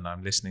headphones on and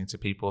I'm listening to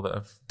people that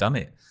have done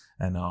it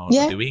and are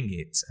doing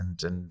it. And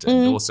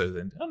also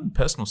then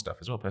personal stuff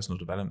as well, personal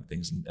development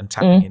things and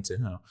tapping into,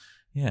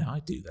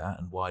 I do that.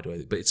 And why do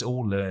I? But it's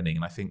all learning.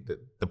 And I think that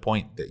the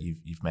point that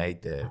you've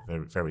made there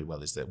very, very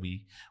well is that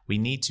we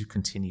need to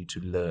continue to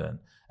learn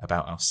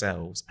about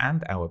ourselves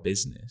and our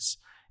business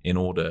in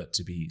order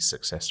to be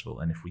successul.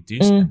 And if we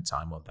do spend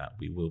time on that,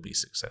 we will be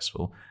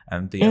successful.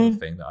 And the other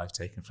thing that I've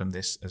taken from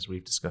this, as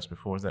we've discussed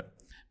before, is that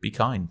be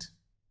kind.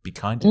 Be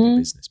kind in your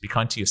business. Be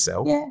kind to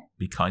yourself. Yeah.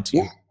 Be kind to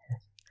your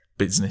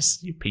business,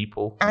 your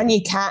people. And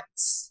your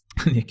cats.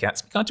 And your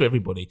cats. Be kind to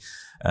everybody.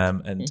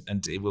 And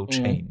it will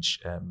change.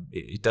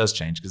 It does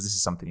change, because this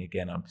is something,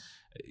 again,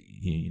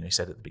 you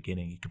said at the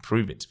beginning, you can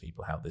prove it to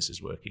people how this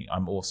is working.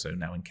 I'm also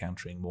now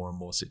encountering more and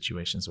more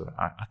situations where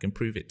I can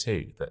prove it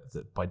too,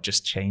 that by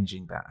just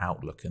changing that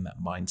outlook and that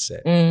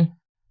mindset,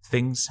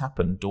 things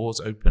happen,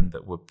 doors open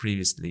that were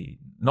previously,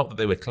 not that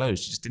they were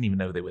closed, you just didn't even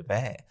know they were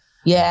there.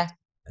 Yeah.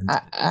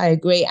 I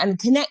agree. And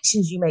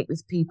connections you make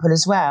with people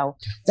as well,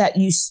 that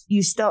you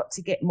start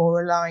to get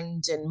more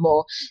aligned and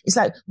more. It's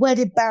like, where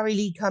did Barry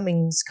Lee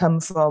Cummings come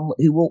from,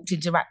 who walked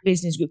into Rack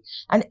Business Group?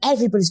 And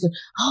everybody's going,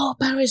 oh,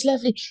 Barry's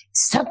lovely.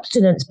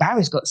 Substance.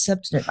 Barry's got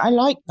substance. I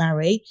like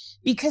Barry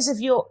because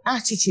of your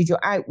attitude. You're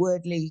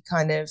outwardly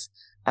kind of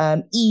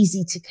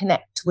easy to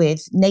connect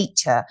with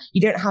nature.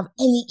 You don't have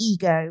any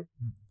ego.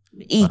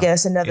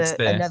 Ego's another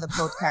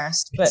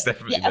podcast, but of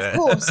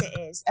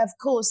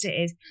course it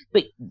is,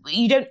 but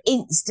you don't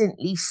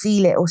instantly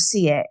feel it or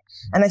see it,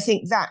 and I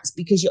think that's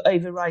because you're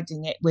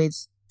overriding it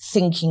with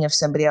thinking of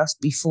somebody else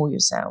before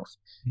yourself.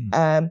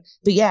 But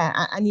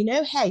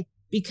and hey,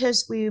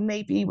 because we're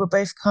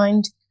both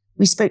kind,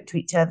 we spoke to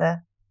each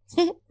other.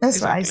 That's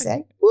exactly what I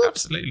say. Woo.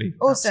 Absolutely.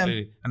 Awesome.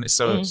 Absolutely. And it's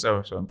so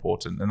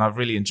important. And I've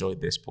really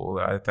enjoyed this,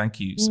 Paul. Thank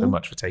you so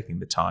much for taking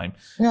the time.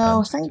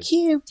 No, thank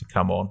you. To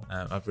come on.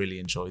 I've really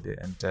enjoyed it.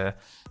 And to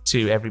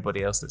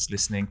everybody else that's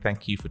listening,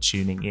 thank you for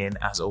tuning in.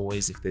 As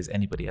always, if there's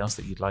anybody else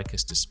that you'd like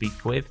us to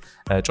speak with,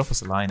 drop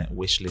us a line at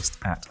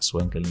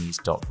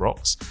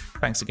wishlist@swanglinese.rocks.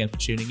 Thanks again for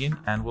tuning in,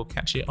 and we'll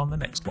catch you on the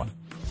next one.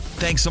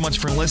 Thanks so much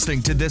for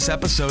listening to this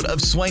episode of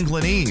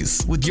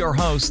Swanglinese with your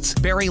hosts,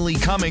 Barry Lee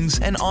Cummings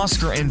and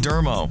Oscar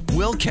Andermo.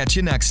 We'll catch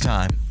you next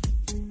time.